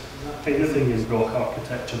 because that kind of thing is Broch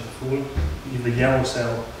architecture before. You have the yellow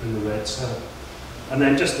cell and the red cell. And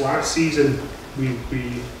then just last season, we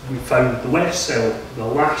found the west cell, the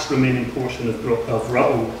last remaining portion of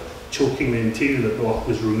rubble choking the interior of the Broch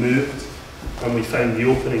was removed, and we found the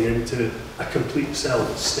opening into a complete cell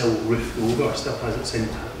that's still roofed over, still has its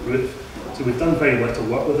intact roof. So we've done very little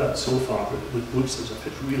work with that so far, but it looks as if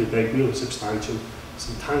it's really big, really substantial. It's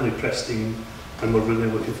entirely pristine, and we're really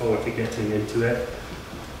looking forward to getting into it.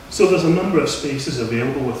 So there's a number of spaces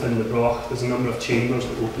available within the Broch. There's a number of chambers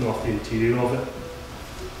that open off the interior of it.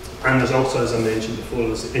 And there's also, as I mentioned before,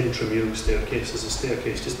 there's the intramural staircase. There's a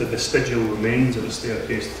staircase, just the vestigial remains of a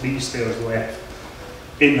staircase, 3 stairs left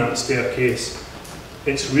in that staircase.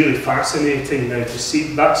 It's really fascinating now to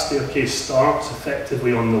see that staircase starts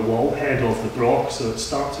effectively on the wall head of the Broch, so it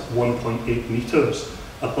starts at 1.8 metres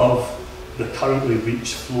above the currently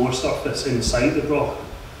reached floor surface inside the Broch,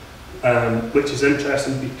 which is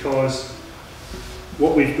interesting because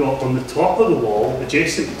what we've got on the top of the wall,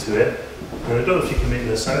 adjacent to it, and I don't know if you can make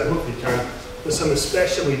this out, I hope you can, there's some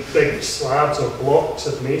especially big slabs or blocks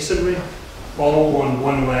of masonry, all on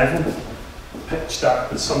one level, pitched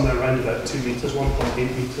at somewhere around about 2 metres, 1.8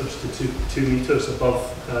 metres to 2 metres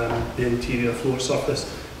above the interior floor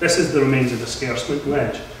surface. This is the remains of a scarcement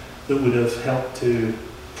ledge that would have helped to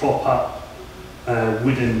prop up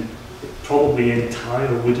wooden, probably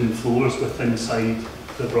entire wooden floors within inside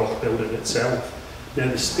the Broch building itself. Now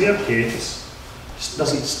the staircase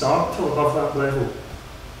doesn't start till above that level,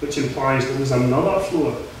 which implies there was another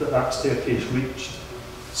floor that staircase reached,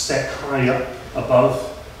 set high up above,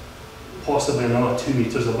 possibly another 2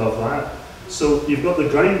 metres above that. So you've got the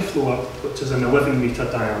ground floor, which is an 11 metre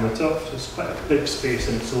diameter, so it's quite a big space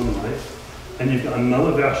in its own right, and you've got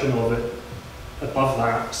another version of it above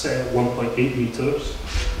that, set at 1.8 metres,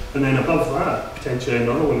 and then above that, potentially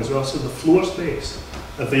another one as well. So the floor space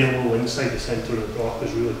available inside the centre of the Broch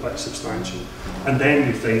is really quite substantial. And then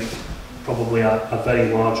we think probably a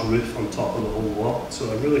very large roof on top of the whole lot, so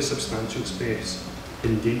a really substantial space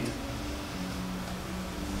indeed.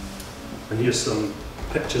 And here's some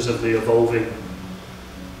pictures of the evolving,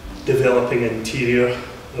 developing interior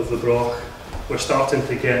of the Broch. We're starting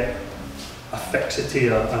to get a fixity,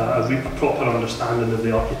 a proper understanding of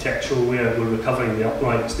the architectural layer. We're recovering the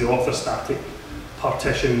uprights, the orthostatic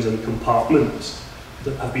partitions and compartments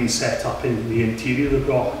that have been set up in the interior of the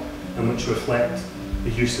Broch and which reflect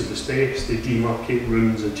the use of the space. They demarcate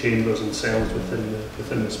rooms and chambers and cells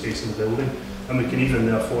within the space of the building. And we can even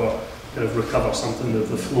therefore kind of recover something of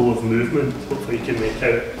the flow of movement. Hopefully you can make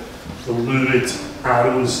out the lurid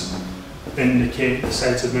arrows indicate the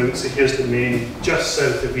sense of movement. So here's the main, just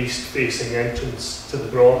south of east facing entrance to the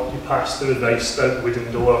Broch. You pass through a very stout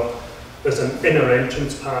wooden door. There's an inner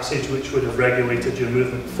entrance passage which would have regulated your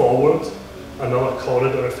movement forward, another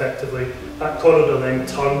corridor effectively. That corridor then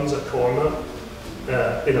turns a corner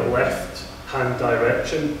in a left hand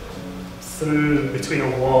direction through between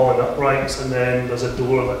a wall and uprights, and then there's a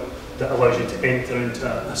door that allows you to enter into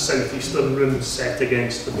a southeastern room set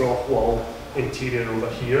against the Broch wall interior over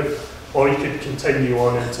here. Or you could continue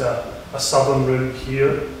on into a southern room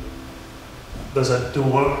here. There's a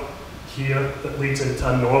door here that leads into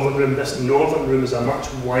a northern room. This northern room is a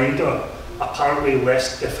much wider, apparently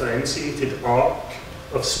less differentiated arc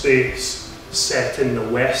of space set in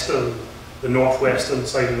the northwestern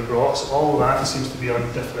side of the Broch. So all of that seems to be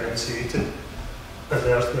undifferentiated. And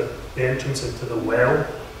there's the entrance into the well.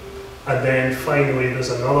 And then finally there's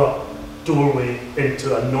another doorway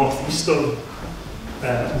into a northeastern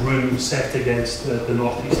room set against the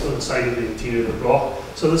northeastern side of the interior of the Broch.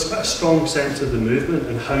 So there's quite a strong sense of the movement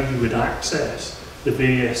and how you would access the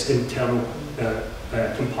various internal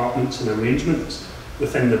compartments and arrangements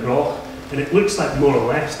within the Broch. And it looks like more or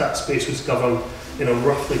less that space was governed in a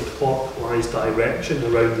roughly clockwise direction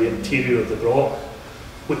around the interior of the Broch,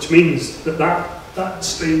 which means that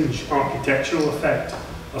strange architectural effect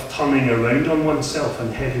of turning around on oneself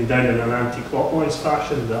and heading down in an anti-clockwise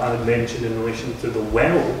fashion that I had mentioned in relation to the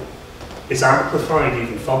well is amplified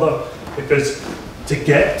even further, because to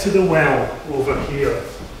get to the well over here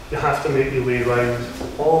you have to make your way around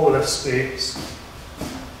all of this space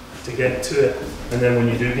to get to it, and then when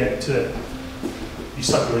you do get to it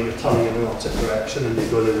you're turning in an opposite direction and you're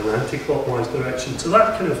going in an anti-clockwise direction. So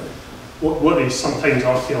that kind of what is sometimes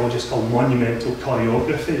archaeologists call monumental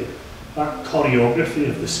choreography, that choreography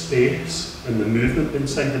of the space and the movement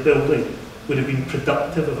inside the building would have been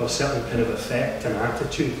productive of a certain kind of effect and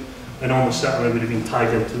attitude, and almost certainly would have been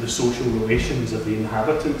tied into the social relations of the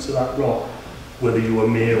inhabitants of that Broch, whether you were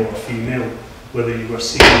male or female, whether you were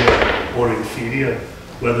senior or inferior,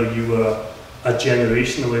 whether you were a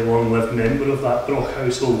generationally long-lived member of that Broch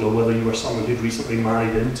household, or whether you were someone who'd recently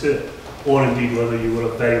married into it, or indeed whether you were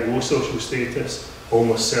of very low social status,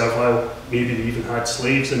 almost servile, maybe they even had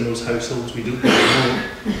slaves in those households, we don't really know,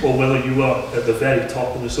 or whether you were at the very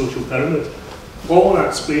top of the social pyramid. All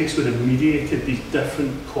that space would have mediated these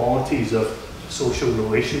different qualities of social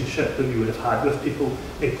relationship that you would have had with people,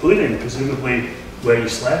 including presumably where you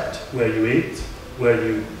slept, where you ate, where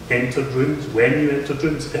you entered rooms, when you entered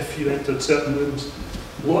rooms, if you entered certain rooms.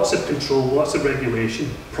 Lots of control, lots of regulation,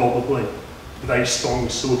 probably. Very strong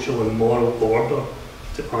social and moral order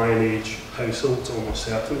to Iron Age households, almost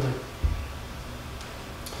certainly.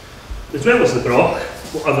 As well as the Broch,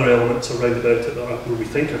 what other elements are round about it that are, we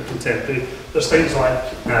think are contemporary? There's things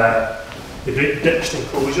like the great ditched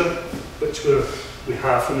enclosure, which we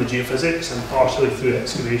have from the geophysics and partially through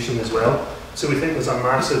excavation as well. So we think there's a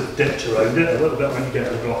massive ditch around it, a little bit when you get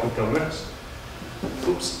to the Broch and Cairns.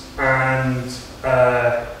 Oops. And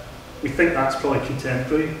we think that's probably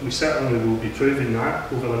contemporary. We certainly will be proving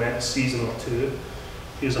that over the next season or two.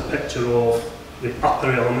 Here's a picture of the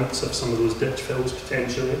upper elements of some of those ditch fills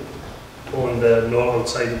potentially on the northern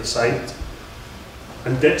side of the site.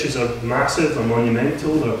 And ditches are massive, they're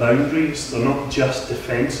monumental, they're boundaries, they're not just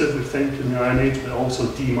defensive, we think, in the Iron Age, but also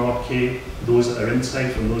demarcate those that are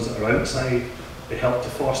inside from those that are outside. They help to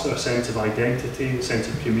foster a sense of identity, a sense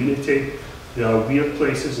of community. There are weird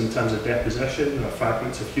places in terms of deposition. There are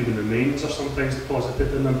fragments of human remains are sometimes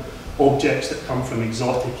deposited in them. Objects that come from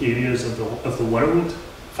exotic areas of the world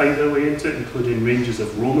find their way into it, including ranges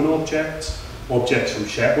of Roman objects, objects from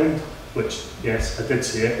Shetland, which, yes, I did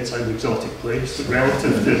say it's an exotic place, but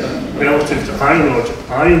relative to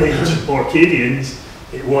Iron Age Orcadians,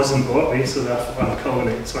 it wasn't Orkney, so therefore I'm calling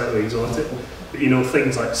it slightly exotic. But you know,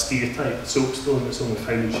 things like steatite, soapstone that's only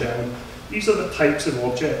found in Shetland, these are the types of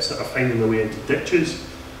objects that are finding their way into ditches.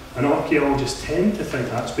 And archaeologists tend to think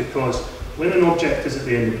that's because when an object is at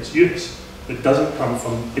the end of its use, it doesn't come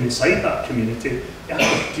from inside that community, you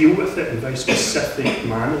have to deal with it in a very specific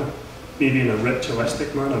manner, maybe in a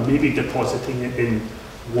ritualistic manner, maybe depositing it in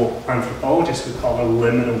what anthropologists would call a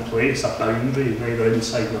liminal place, a boundary, neither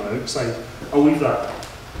inside nor outside. I'll leave that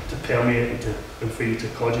to permeate and for you to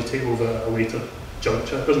cogitate over at a later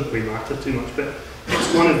juncture. It doesn't really matter too much, but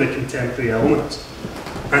it's one of the contemporary elements.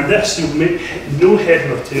 And this, you make no head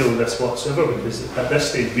nor tail of this whatsoever, because at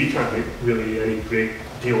this stage we can't make really any great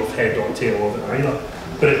deal of head or tail of it either.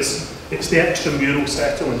 But it's the extramural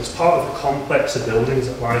settlement. It's part of the complex of buildings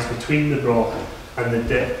that lies between the Broch and the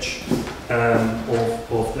ditch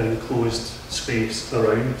of the enclosed space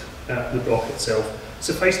around the Broch itself.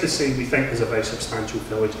 Suffice to say, we think there's a very substantial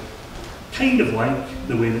village, kind of like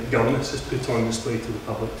the way that Gurness is put on display to the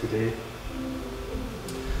public today.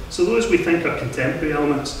 So those we think are contemporary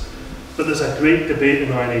elements, but there's a great debate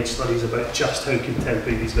in Iron Age studies about just how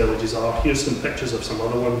contemporary these villages are. Here's some pictures of some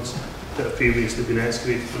other ones that have previously been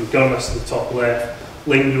excavated from Gurness in the top left,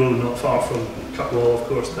 Lingro not far from Cutlaw, of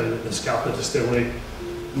course, down at the Scapa distillery,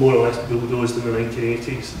 more or less bulldozed in the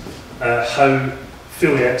 1980s. How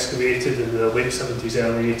fully excavated in the late 70s,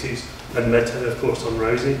 early 80s, and Midhead, of course, on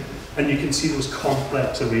Rousey. And you can see those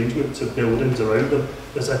complex arrangements of buildings around them.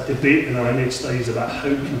 There's a debate in Iron Age studies about how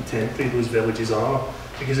contemporary those villages are.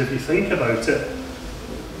 Because if you think about it,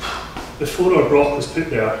 before our Broch was put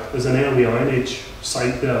there's an early Iron Age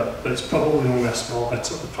site there, but it's probably only it's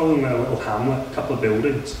probably only a little hamlet, a couple of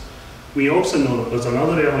buildings. We also know that there's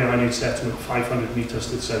another early Iron Age settlement 500 metres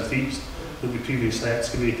to the southeast that we previously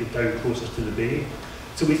excavated down closer to the bay.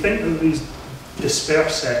 So we think that these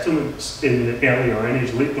dispersed settlements in the early Iron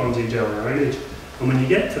Age, late Bronze Age, early Iron Age, and when you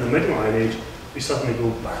get to the middle Iron Age, we suddenly go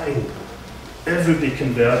bang, everybody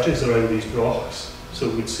converges around these Brochs, so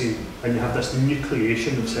it would seem, and you have this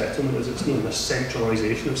nucleation of settlement, as it's known, this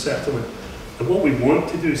centralisation of settlement. And what we want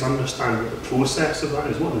to do is understand what the process of that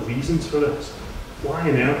is, what are the reasons for this. Why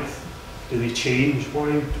on earth do they change? Why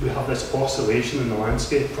do we have this oscillation in the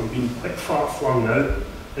landscape from being quite far flung out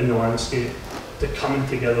in the landscape to coming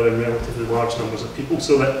together in relatively large numbers of people?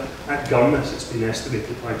 So that at Gurness, it's been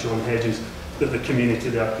estimated by John Hedges that the community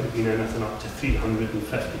there could have been anything up to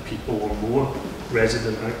 350 people or more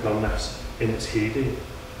resident at Gurness in its heyday.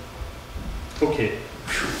 Okay,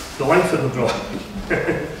 the life of the Broch.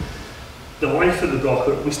 The life of the Broch,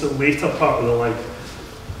 or at least the later part of the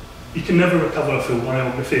life. You can never recover a full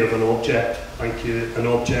biography of an object, thank you, an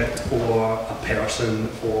object or a person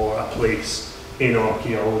or a place in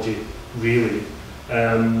archaeology, really.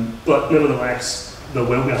 But nevertheless, there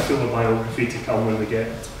will be a fuller biography to come when we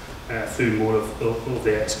get through more of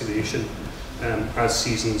the excavation as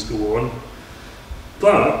seasons go on.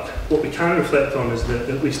 But what we can reflect on is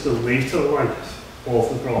at least the later life of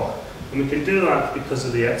the Broch. And we can do that because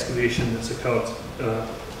of the excavation that's occurred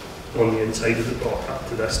on the inside of the Broch up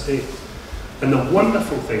to this date. And the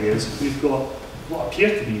wonderful thing is we've got what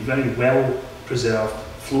appear to be very well preserved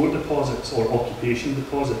floor deposits or occupation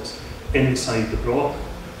deposits inside the Broch.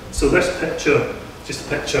 So this picture, just a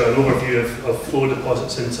picture, an overview of floor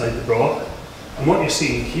deposits inside the Broch. And what you're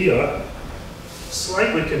seeing here,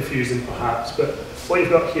 slightly confusing perhaps, but what you've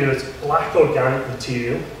got here is black organic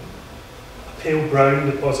material, a pale brown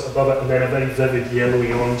deposit above it, and then a very vivid yellowy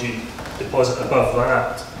orangey deposit above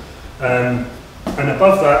that. And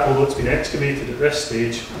above that, although it's been excavated at this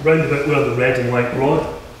stage, round about where the red and white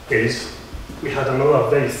rod is, we had another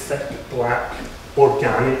very thick black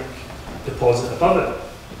organic deposit above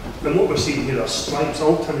it. And what we're seeing here are stripes,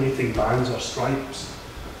 alternating bands or stripes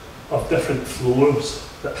of different floors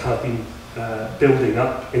that have been building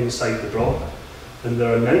up inside the Broch. And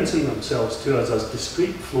they're announcing themselves to us as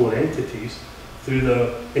discrete floor entities through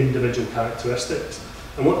their individual characteristics.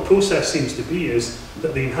 And what the process seems to be is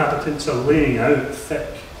that the inhabitants are laying out thick,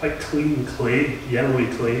 quite clean clay, yellowy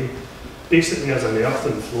clay, basically as an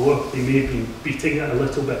earthen floor. They may have been beating it a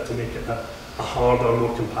little bit to make it a harder,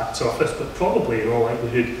 more compact surface, but probably in all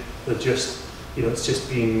likelihood they're just, it's just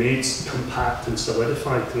being made compact and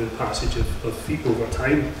solidified through the passage of feet over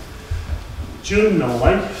time. During the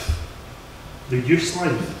life, the use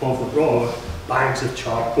life of the Broch, bags of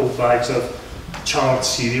charcoal, bags of charred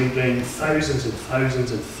cereal grain, thousands and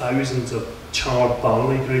thousands and thousands of charred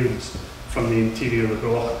barley grains from the interior of the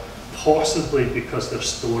Broch, possibly because they're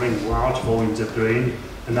storing large volumes of grain,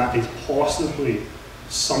 and that is possibly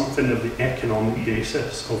something of the economic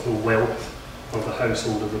basis of the wealth of the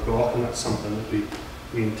household of the Broch, and that's something that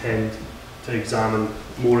we intend to examine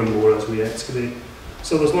more and more as we excavate.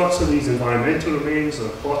 So there's lots of these environmental remains, there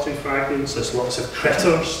are pottery fragments, there's lots of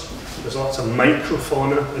critters, there's lots of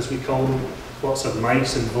microfauna, as we call them, lots of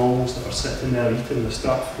mice and voles that are sitting there eating the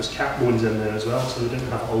stuff. There's cat bones in there as well, so they didn't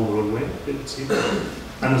have all their own weight, you can see.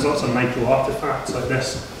 And there's lots of micro artefacts like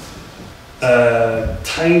this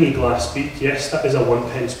Tiny glass bead, yes, that is a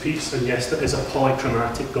 1p piece, and yes, that is a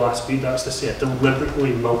polychromatic glass bead. That's to say, a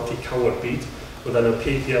deliberately multicoloured bead with an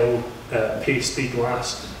opaque yellow pasty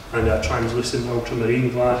glass and a translucent ultramarine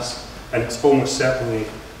glass, and it's almost certainly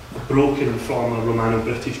broken from a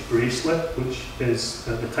Romano-British bracelet, which is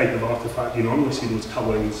the type of artefact you normally see those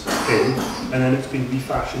colourings in, and then it's been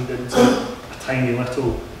refashioned into a tiny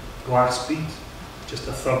little glass bead, just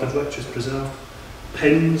a third of which is preserved.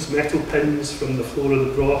 Pins, metal pins from the floor of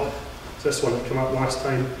the Broch. This one that came up last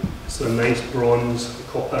time. It's a nice bronze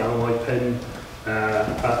copper alloy pin.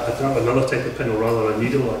 Another type of pin, or rather a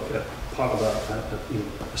needle, like a part of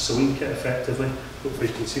a sewing kit effectively. Hopefully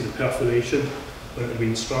you can see the perforation where it had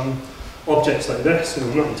been strung. Objects like this,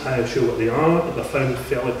 and I'm not entirely sure what they are, but they're found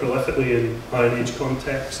fairly prolifically in Iron Age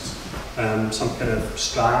contexts. Some kind of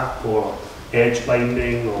strap or edge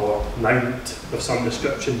binding or mount of some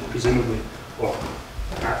description, presumably, or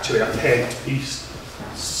actually a pegged piece,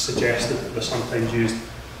 suggested that they're sometimes used.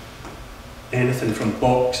 Anything from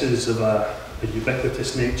boxes of a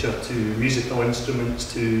ubiquitous nature to musical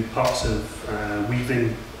instruments to parts of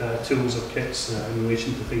weaving tools or kits in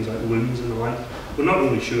relation to things like looms and the like. We're not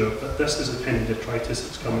really sure, but this is a penny detritus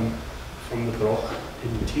that's coming from the Broch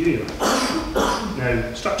interior.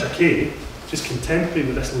 Now, structure K, just contemporary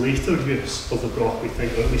with this later use of the Broch, we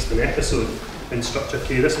think, or at least an episode in structure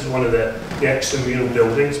K. This is one of the extramural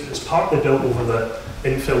buildings, but it's partly built over the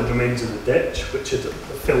infilled remains of the ditch, which had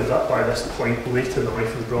filled up by this point late in the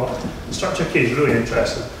life of the Broch. Structure K is really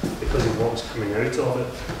interesting because of what was coming out of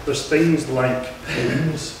it. There's things like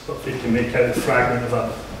pins, that you can make out a fragment of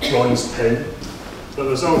a bronze pin, but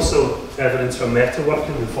there's also evidence for metalwork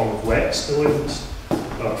in the form of whetstones.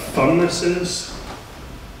 There are furnaces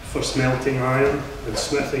for smelting iron and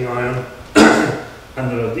smithing iron,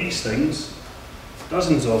 and there are these things,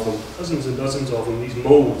 dozens of them, dozens and dozens of them, these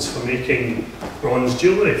moulds for making bronze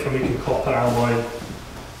jewellery, for making copper alloy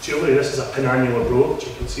jewellery. This is a penannular brooch.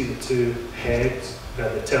 You can see the two heads,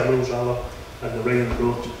 the terminals rather, and the ring and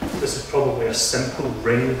brooch. This is probably a simple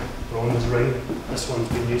ring, bronze ring. This one's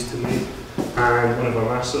been used to make. And one of our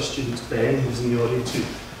master's students, Ben, who's in the audience,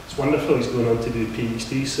 it's wonderful, he's going on to do a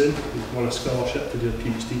PhD soon. He's won a scholarship to do a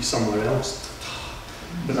PhD somewhere else.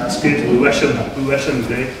 But that's good. We wish him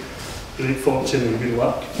great fortune and good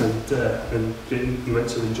luck, and great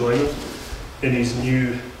amounts of enjoyment in his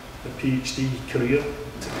new PhD career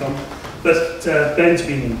to come. But Ben's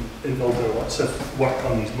been involved in lots of work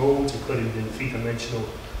on these moulds, including in three-dimensional.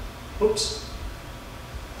 Oops.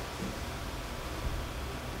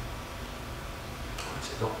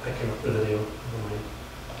 It's not picking up the video.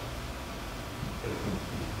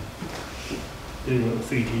 Doing little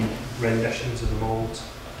 3D renditions of the moulds.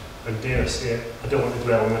 And dare I say it, I don't want to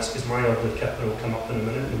dwell on this because my ugly kipper will come up in a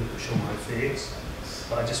minute and it'll show my face.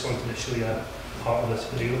 But I just wanted to show you a part of this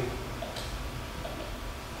video.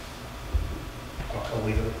 I'll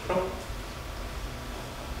leave it at front.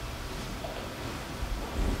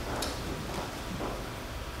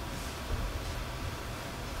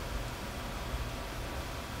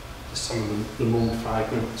 Just some of the mould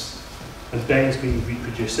fragments. And Ben's been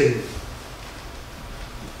reproducing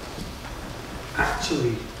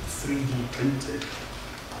actually 3D printed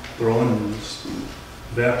bronze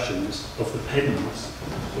versions of the pins,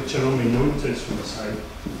 which are only known to us from the site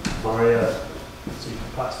via, so you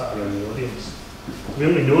can pass that around the audience. We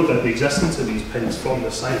only know about the existence of these pins from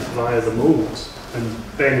the site via the moulds,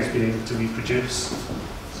 and Ben has been able to reproduce.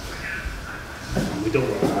 We don't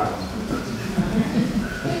want that.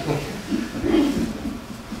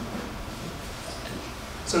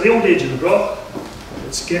 So the old age of the Broch,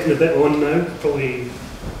 it's getting a bit on now, probably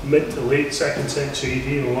mid to late 2nd century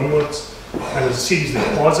AD or onwards. And there's a series of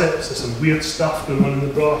deposits, there's some weird stuff going on in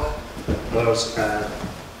the Broch. There's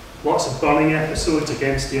lots of burning episodes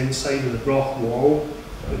against the inside of the Broch wall,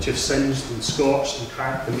 which have singed and scorched and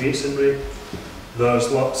cracked the masonry.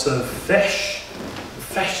 There's lots of fish. The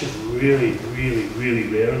fish is really, really, really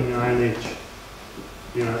rare in the Iron Age.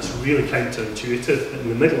 You know, it's really counterintuitive. In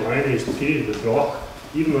the Middle Iron Age, the period of the Broch,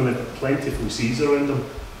 even though they've got plentiful seas around them,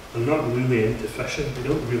 they're not really into fishing. They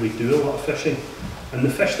don't really do a lot of fishing. And the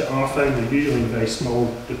fish that are found are usually in very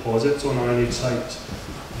small deposits on Iron Age sites.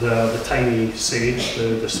 The tiny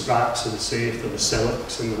saithe, the sprats of the saithe, or the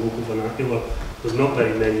silics in the local vernacular, there's not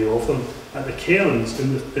very many of them. At the Cairns,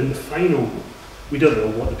 in the final, we don't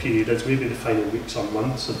know what the period is, maybe the final weeks or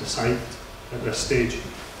months of the site at this stage,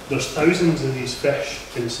 there's thousands of these fish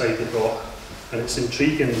inside the Broch, and it's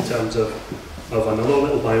intriguing in terms of another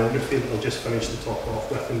little biography that I'll just finish the talk off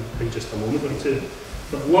with in just a moment or two.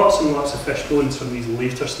 But lots and lots of fish bones from these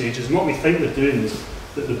later stages, and what we think they're doing is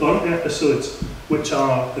that the burnt episodes, which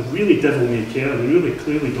are really devil may care, they really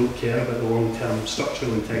clearly don't care about the long-term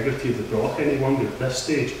structural integrity of the Broch any longer at this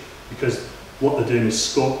stage, because what they're doing is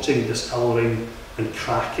scorching, discolouring and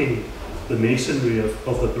cracking the masonry of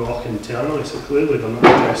the Broch internally, so clearly they're not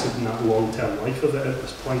interested in that long-term life of it at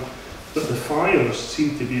this point. But the fires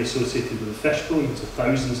seem to be associated with the fish bones, of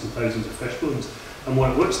thousands and thousands of fish bones, and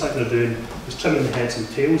what it looks like they're doing is trimming the heads and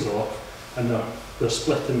tails off, and they're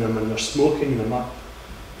splitting them and they're smoking them up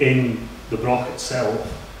in the Broch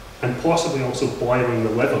itself, and possibly also boiling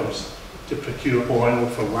the livers to procure oil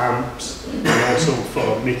for lamps and also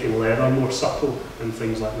for making leather more supple and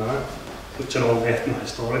things like that, which are all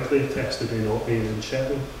ethno-historically attested in Orkney and in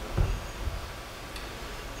Shetland.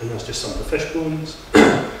 And that's just some of the fish bones.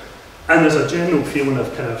 And there's a general feeling of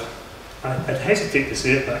kind of, I'd hesitate to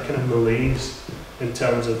say it, but a kind of malaise in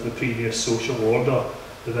terms of the previous social order,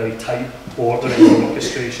 the very tight ordering and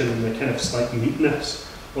orchestration and the kind of slight neatness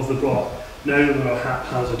of the Broch. Now there are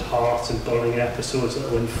haphazard hearths and burning episodes,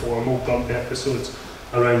 little informal burnt episodes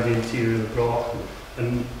around the interior of the Broch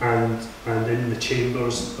and in the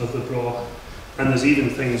chambers of the Broch. And there's even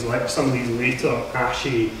things like some of these later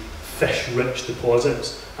ashy, fish-rich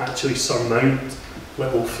deposits actually surmount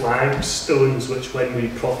little flagstones, which when we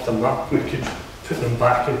propped them up, we could put them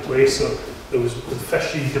back in place. So there was the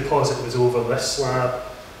fishy deposit was over this slab,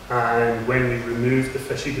 and when we removed the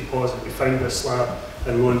fishy deposit, we found this slab,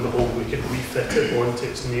 and lo and behold, we could refit it onto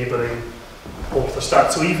its neighbouring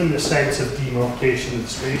orthostat. So even the sense of demarcation of the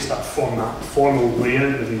space, that formal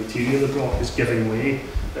layout of the interior of the Broch is giving way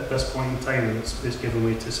at this point in time, and it's giving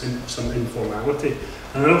way to some informality.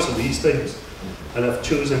 And also these things, and I've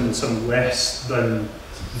chosen some less than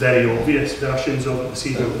very obvious versions of it this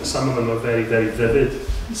evening, but some of them are very, very vivid.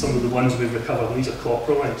 Some of the ones we've recovered, and these are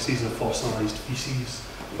coprolites, these are fossilised feces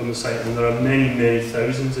from the site, and there are many, many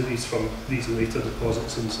thousands of these from these later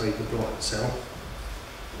deposits inside the Broch itself.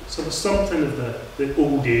 So there's something of the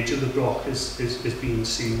old age of the Broch is being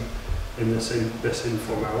seen in this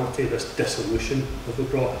informality, this dissolution of the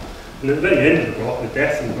Broch. And at the very end of the Broch, the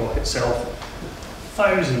death of the Broch itself,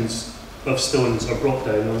 thousands of stones are brought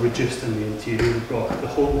down or reduced in the interior of the Broch. The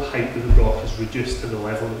whole height of the Broch is reduced to the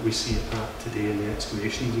level that we see it at today in the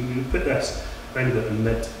excavations. And we would put this around about the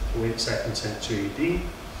mid to late 2nd century AD.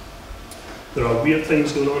 There are weird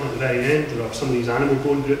things going on at the very end. There are some of these animal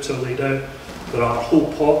bone groups are laid out. There are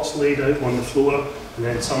whole pots laid out on the floor, and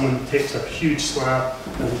then someone takes a huge slab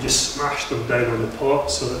and they just smash them down on the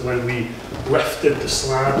pot, so that when we lifted the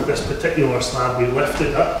slab, this particular slab, we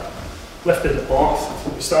lifted it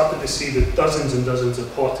off, we started to see the dozens and dozens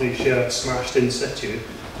of pottery sherds smashed in situ.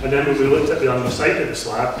 And then when we looked at the underside of the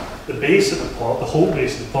slab, the base of the pot, the whole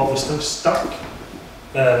base of the pot was still stuck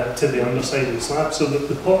to the underside of the slab. So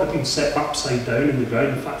the pot had been set upside down in the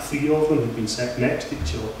ground. In fact, 3 of them had been set next to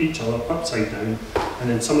each other upside down. And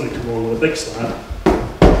then somebody came along with a big slab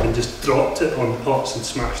and just dropped it on pots and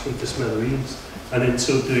smashed them to smithereens. And in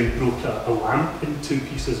so doing, broke a lamp in 2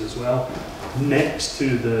 pieces as well, next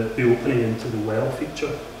to the opening into the well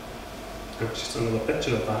feature. That's just another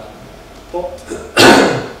picture of that pot.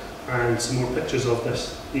 And some more pictures of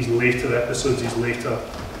these later episodes, these later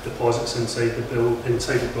deposits inside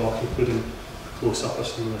the Broch, including a close-up of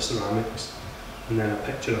some of the ceramics, and then a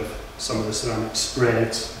picture of some of the ceramic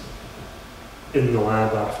spreads in the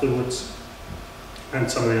lab afterwards, and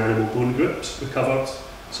some of the animal bone groups recovered.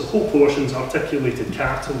 So whole portions, articulated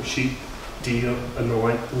cattle, sheep, deer and the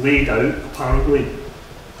like, laid out apparently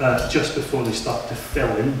just before they start to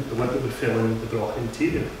fill in, the way that we fill in the Broch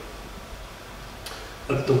interior.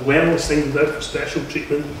 The well is singled out for special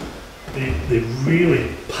treatment. They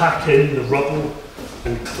really pack in the rubble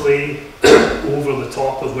and clay over the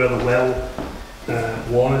top of where the well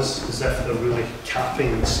was, as if they're really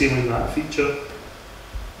capping and sealing that feature.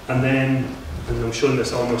 And then, and I'm showing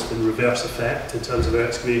this almost in reverse effect in terms of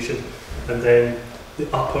excavation, and then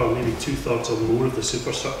the upper, maybe 2/3 or more of the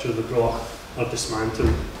superstructure of the Broch are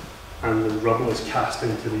dismantled, and the rubble is cast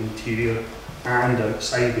into the interior and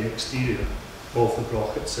outside the exterior of the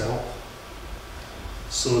Broch itself.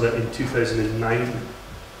 So that in 2009,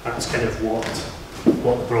 that's kind of what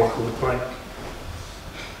the Broch will look like.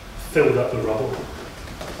 Filled up with rubble.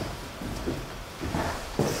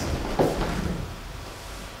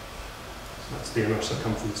 So that's the inner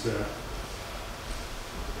circumference there.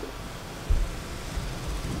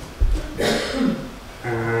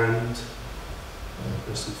 And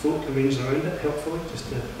there's some folk arranged around it, helpfully, just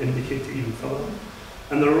to indicate it even further.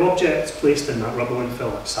 And there are objects placed in that rubble and fill,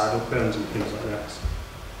 like saddle querns and things like this.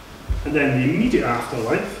 And then the immediate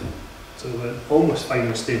afterlife, so the almost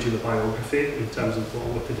final stage of the biography in terms of what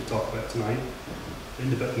we're going to talk about tonight,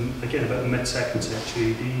 again about the mid-2nd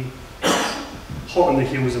century AD. Hot on the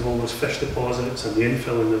heels of all those fish deposits and the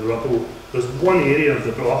infill in the rubble, there's one area of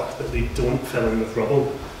the Broch that they don't fill in with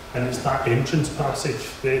rubble, and it's that entrance passage,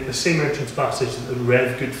 the same entrance passage that the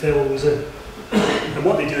Rev Goodfellow was in. And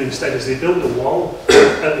what they do instead is they build a wall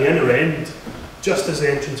at the inner end, just as the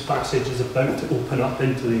entrance passage is about to open up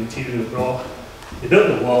into the interior of Broch. They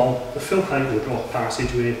built a wall, the full height of the Broch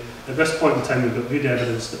passageway. At this point in time, we've got good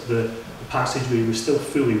evidence that the passageway was still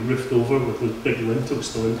fully roofed over with those big lintel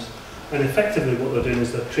stones. And effectively what they're doing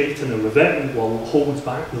is they're creating a revetment wall that holds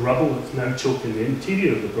back the rubble that's now choking the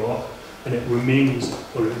interior of the Broch, and it remains,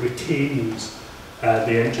 or it retains,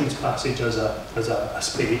 the entrance passage as a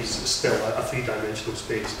space, still a three-dimensional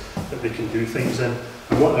space that they can do things in.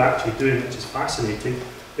 And what they're actually doing, which is fascinating,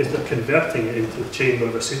 is they're converting it into a chamber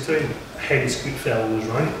of a souterrain. Hence Goodfellow was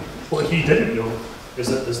right. What he didn't know is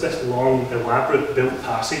that there's this long, elaborate built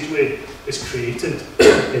passageway is created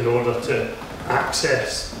in order to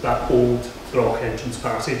access that old Broch entrance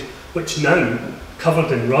passage, which now,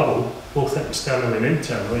 covered in rubble, both externally and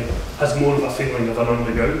internally, has more of a feeling of an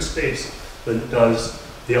underground space than it does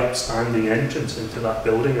the upstanding entrance into that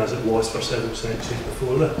building as it was for several centuries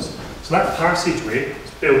before this. So that passageway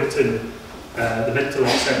is built in the mid to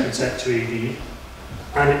late 2nd century AD,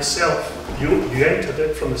 and itself, you entered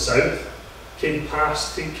it from the south, came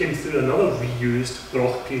through another reused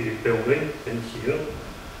Broch period building in here,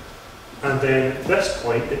 and then at this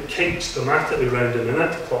point it kinks dramatically round in an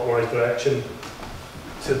anti-clockwise direction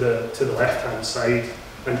to the left-hand side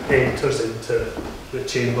and enters into the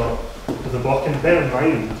chamber of the Broch. And bear in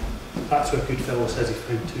mind, that's where Goodfellow says he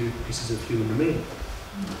found 2 pieces of human remain.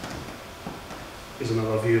 Here's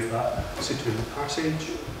another view of that souterrain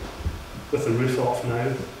passage, with the roof off now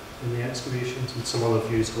in the excavations, and some other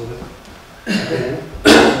views of it.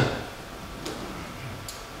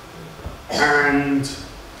 And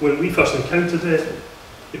when we first encountered it,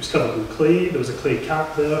 it was covered in clay. There was a clay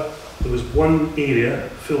cap there. There was one area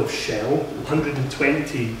full of shell,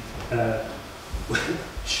 120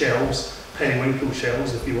 shells, periwinkle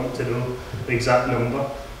shells, if you want to know the exact number.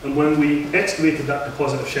 And when we excavated that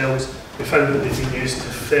deposit of shells, we found that they'd been used to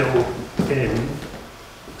fill in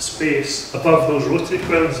space above those rotary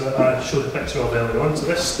querns that I showed a picture of earlier on. So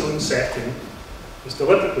this stone setting was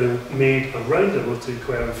deliberately made around the rotary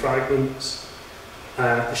quern fragments.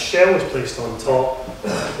 The shell was placed on top.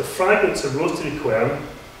 The fragments of rotary quern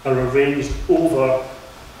are arranged over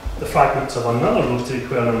the fragments of another rotary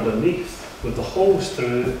quern underneath, with the holes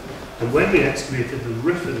through. And when we excavated the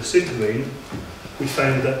roof of the souterrain, we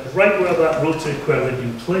found that right where that rotary quern had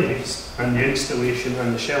been placed, and the installation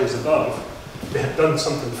and the shells above, they had done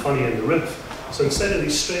something funny in the roof. So instead of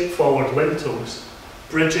these straightforward lintels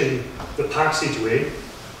bridging the passageway,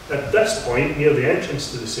 at this point, near the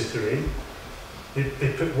entrance to the souterrain,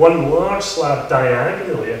 they put one large slab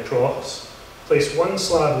diagonally across, placed one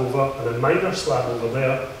slab over and a minor slab over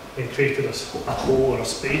there, and created a hole or a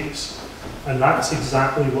space. And that's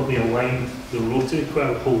exactly what they aligned the rotary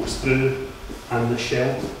quern holes through and the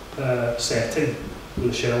shell setting with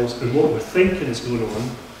the shells. And what we're thinking is going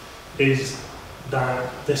on is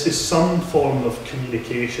that this is some form of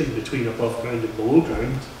communication between above ground and below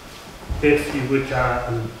ground. If you look at,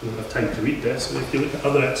 and we don't have time to read this, but if you look at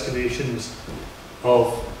other excavations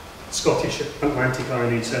of Scottish Atlantic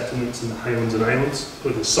Iron Age settlements in the Highlands and Islands,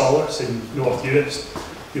 including Solace in North Uist,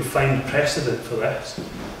 you'll find precedent for this.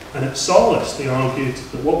 And at Solace, they argued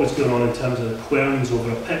that what was going on in terms of the querns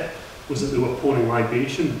over a pit was that they were pouring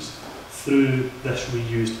libations through this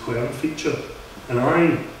reused quern feature. And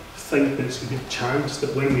I think there's a good chance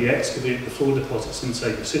that when we excavate the flow deposits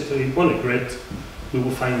inside the souterrain on a grid, we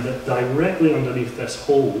will find that directly underneath this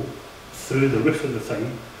hole, through the roof of the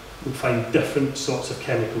thing, we'll find different sorts of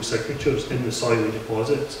chemical signatures in the soily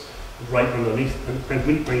deposits right underneath. And I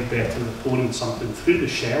wouldn't mind betting they're pouring something through the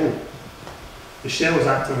shell. The shell is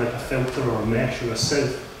acting like a filter or a mesh or a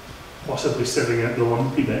sieve, possibly sieving out the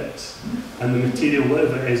lumpy bits. And the material,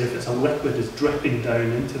 whatever it is, if it's a liquid, is dripping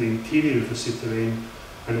down into the interior of the souterrain,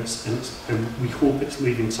 and we hope it's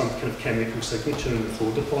leaving some kind of chemical signature in the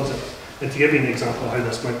flow deposit. And to give you an example of how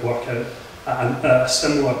this might work out, at a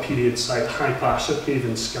similar period site, High Pasture Cave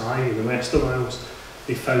in Skye in the Western Isles,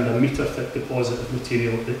 they found a metre-thick deposit of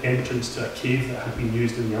material at the entrance to a cave that had been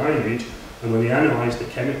used in the Iron Age. And when they analysed the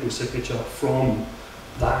chemical signature from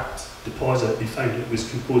that deposit, they found it was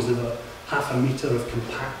composed of half a metre of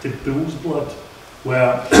compacted bull's blood,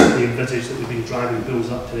 where they envisaged that they'd been driving bulls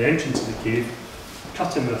up to the entrance of the cave,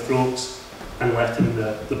 cutting their throats and letting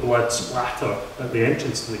the blood splatter at the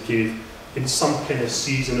entrance to the cave in some kind of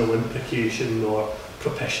seasonal imprecation or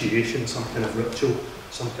propitiation, some kind of ritual.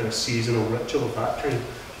 some kind of seasonal ritual of that kind.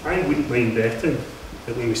 I wouldn't mind betting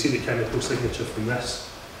that when we see the chemical signature from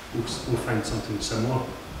this, we'll find something similar.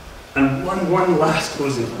 And one last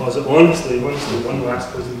closing deposit, honestly, one last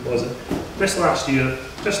closing deposit. This last year,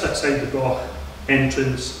 just outside the Broch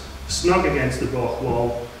entrance, snug against the Broch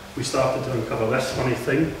wall, we started to uncover this funny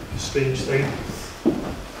thing, strange thing,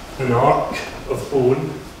 an arc of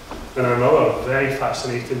bone, and another very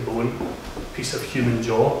fascinating bone, piece of human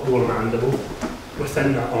jaw, lower mandible,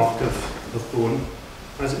 within that arc of bone.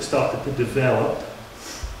 As it started to develop,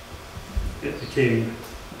 it became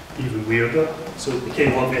even weirder. So it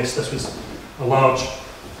became obvious this was a large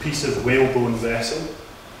piece of whalebone vessel,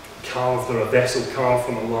 carved, or a vessel carved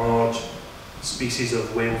from a large species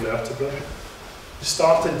of whale vertebra.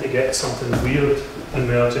 Starting to get something weird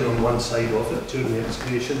emerging on one side of it during the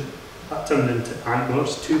excavation. That turned into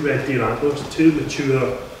antlers, 2 red deer antlers, 2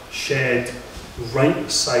 mature shed right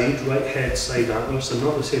head side antlers, so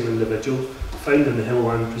not the same individual, found in the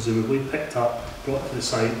hillland presumably, picked up, brought to the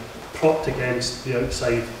site, propped against the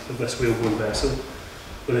outside of this whalebone vessel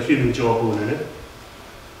with a human jawbone in it.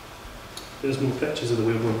 There's more pictures of the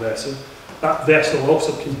whalebone vessel. That vessel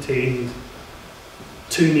also contained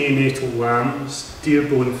 2 neonatal lambs, deer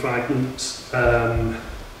bone fragments,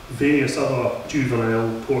 various other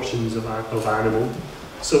juvenile portions of animal.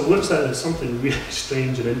 So it looks like there's something really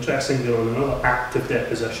strange and interesting going on, another active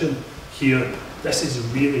deposition here. This is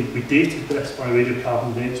really, we dated this by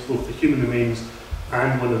radiocarbon dates, both the human remains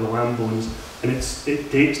and one of the lamb bones, and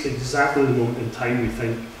it dates to exactly the moment in time, we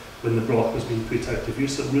think, when the Broch was being put out of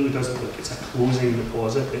use. So it really doesn't look, it's a closing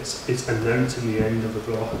deposit, it's announcing the end of the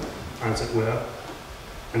Broch, as it were,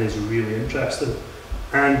 and is really interesting.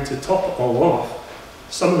 And to top it all off,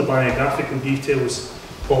 some of the biographical details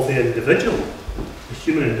of the individual, the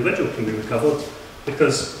human individual, can be recovered,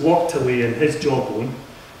 because locked away in his jawbone,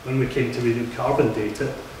 when we came to radiocarbon date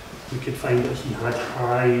it, we could find that he had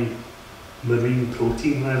high marine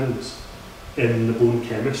protein levels in the bone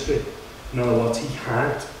chemistry. In other words, he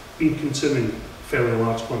had been consuming fairly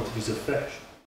large quantities of fish.